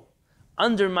people,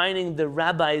 undermining the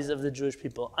rabbis of the Jewish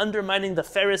people, undermining the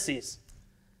Pharisees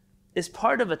is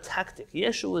part of a tactic.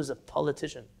 Yeshu is a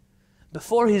politician.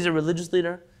 Before he's a religious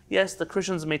leader, yes, the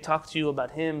Christians may talk to you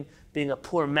about him being a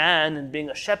poor man and being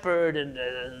a shepherd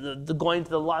and going to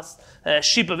the lost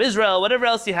sheep of Israel, whatever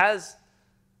else he has.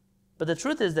 But the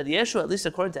truth is that Yeshu, at least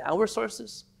according to our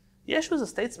sources, Yeshu is a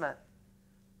statesman.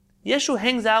 Yeshu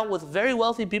hangs out with very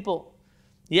wealthy people.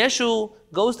 Yeshu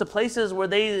goes to places where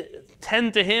they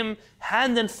tend to him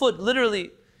hand and foot,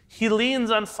 literally. He leans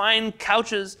on fine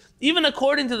couches. Even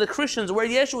according to the Christians, where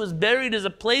Yeshu is buried is a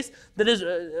place that is,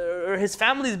 or his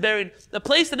family is buried, a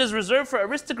place that is reserved for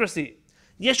aristocracy.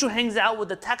 Yeshu hangs out with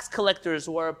the tax collectors,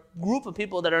 who are a group of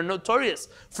people that are notorious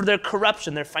for their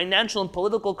corruption, their financial and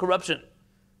political corruption.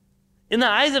 In the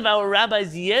eyes of our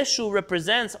rabbis, Yeshu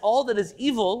represents all that is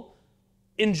evil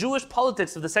in Jewish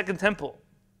politics of the Second Temple.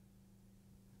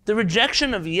 The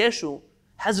rejection of Yeshu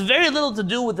has very little to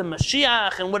do with the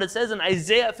Mashiach and what it says in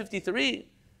Isaiah 53,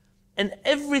 and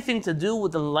everything to do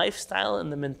with the lifestyle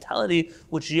and the mentality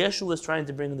which Yeshua was trying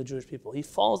to bring to the Jewish people. He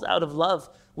falls out of love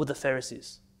with the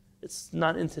Pharisees. It's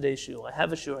not in today's shiur. I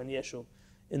have a shiur on Yeshua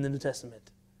in the New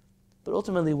Testament. But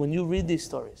ultimately, when you read these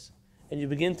stories and you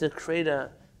begin to create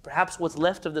perhaps what's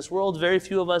left of this world, very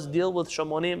few of us deal with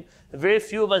Shomonim, very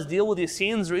few of us deal with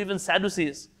Essenes or even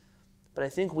Sadducees. But I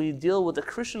think we deal with the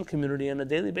Christian community on a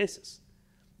daily basis.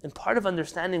 And part of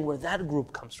understanding where that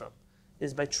group comes from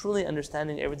is by truly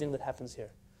understanding everything that happens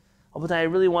here. But I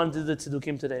really want to do the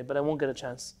Tzedukim today, but I won't get a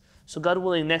chance. So God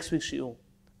willing, next week's shiur,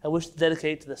 I wish to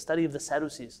dedicate to the study of the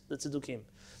Sadducees, the Tzedukim.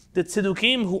 The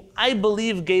Tzedukim who I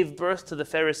believe gave birth to the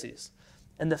Pharisees.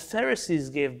 And the Pharisees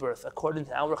gave birth, according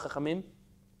to our Chachamim,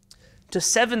 to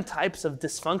 7 types of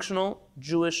dysfunctional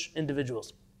Jewish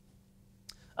individuals.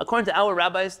 According to our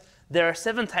rabbis, there are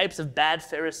 7 types of bad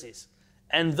Pharisees.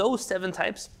 And those 7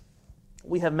 types,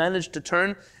 we have managed to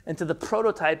turn into the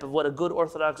prototype of what a good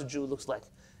Orthodox Jew looks like.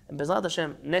 And B'ezrat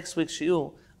Hashem, next week's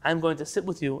shiur, I'm going to sit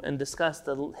with you and discuss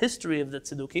the history of the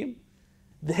Tzedukim,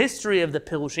 the history of the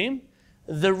Pirushim,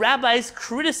 the rabbi's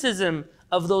criticism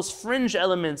of those fringe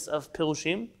elements of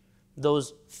Pirushim,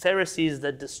 those Pharisees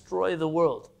that destroy the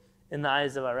world in the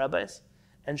eyes of our rabbis,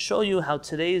 and show you how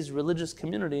today's religious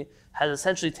community has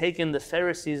essentially taken the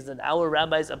Pharisees that our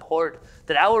rabbis abhorred,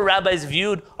 that our rabbis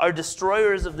viewed are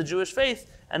destroyers of the Jewish faith,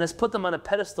 and has put them on a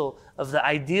pedestal of the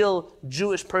ideal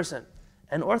Jewish person.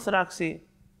 And Orthodoxy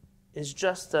is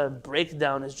just a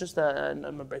breakdown, it's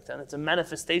a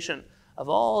manifestation of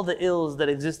all the ills that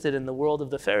existed in the world of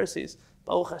the Pharisees.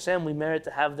 Baruch Hashem, we merit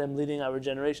to have them leading our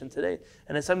generation today.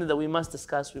 And it's something that we must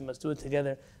discuss, we must do it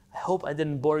together. I hope I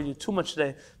didn't bore you too much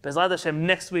today. B'ezrat Hashem,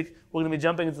 next week we're going to be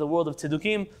jumping into the world of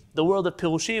Tzedukim, the world of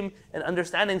Pirushim, and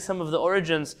understanding some of the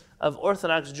origins of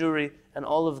Orthodox Jewry and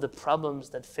all of the problems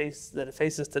that it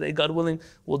faces today. God willing,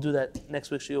 we'll do that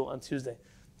next week's shiur on Tuesday.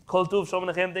 Kol Tuv, Shalom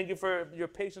Aleichem. Thank you for your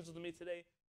patience with me today.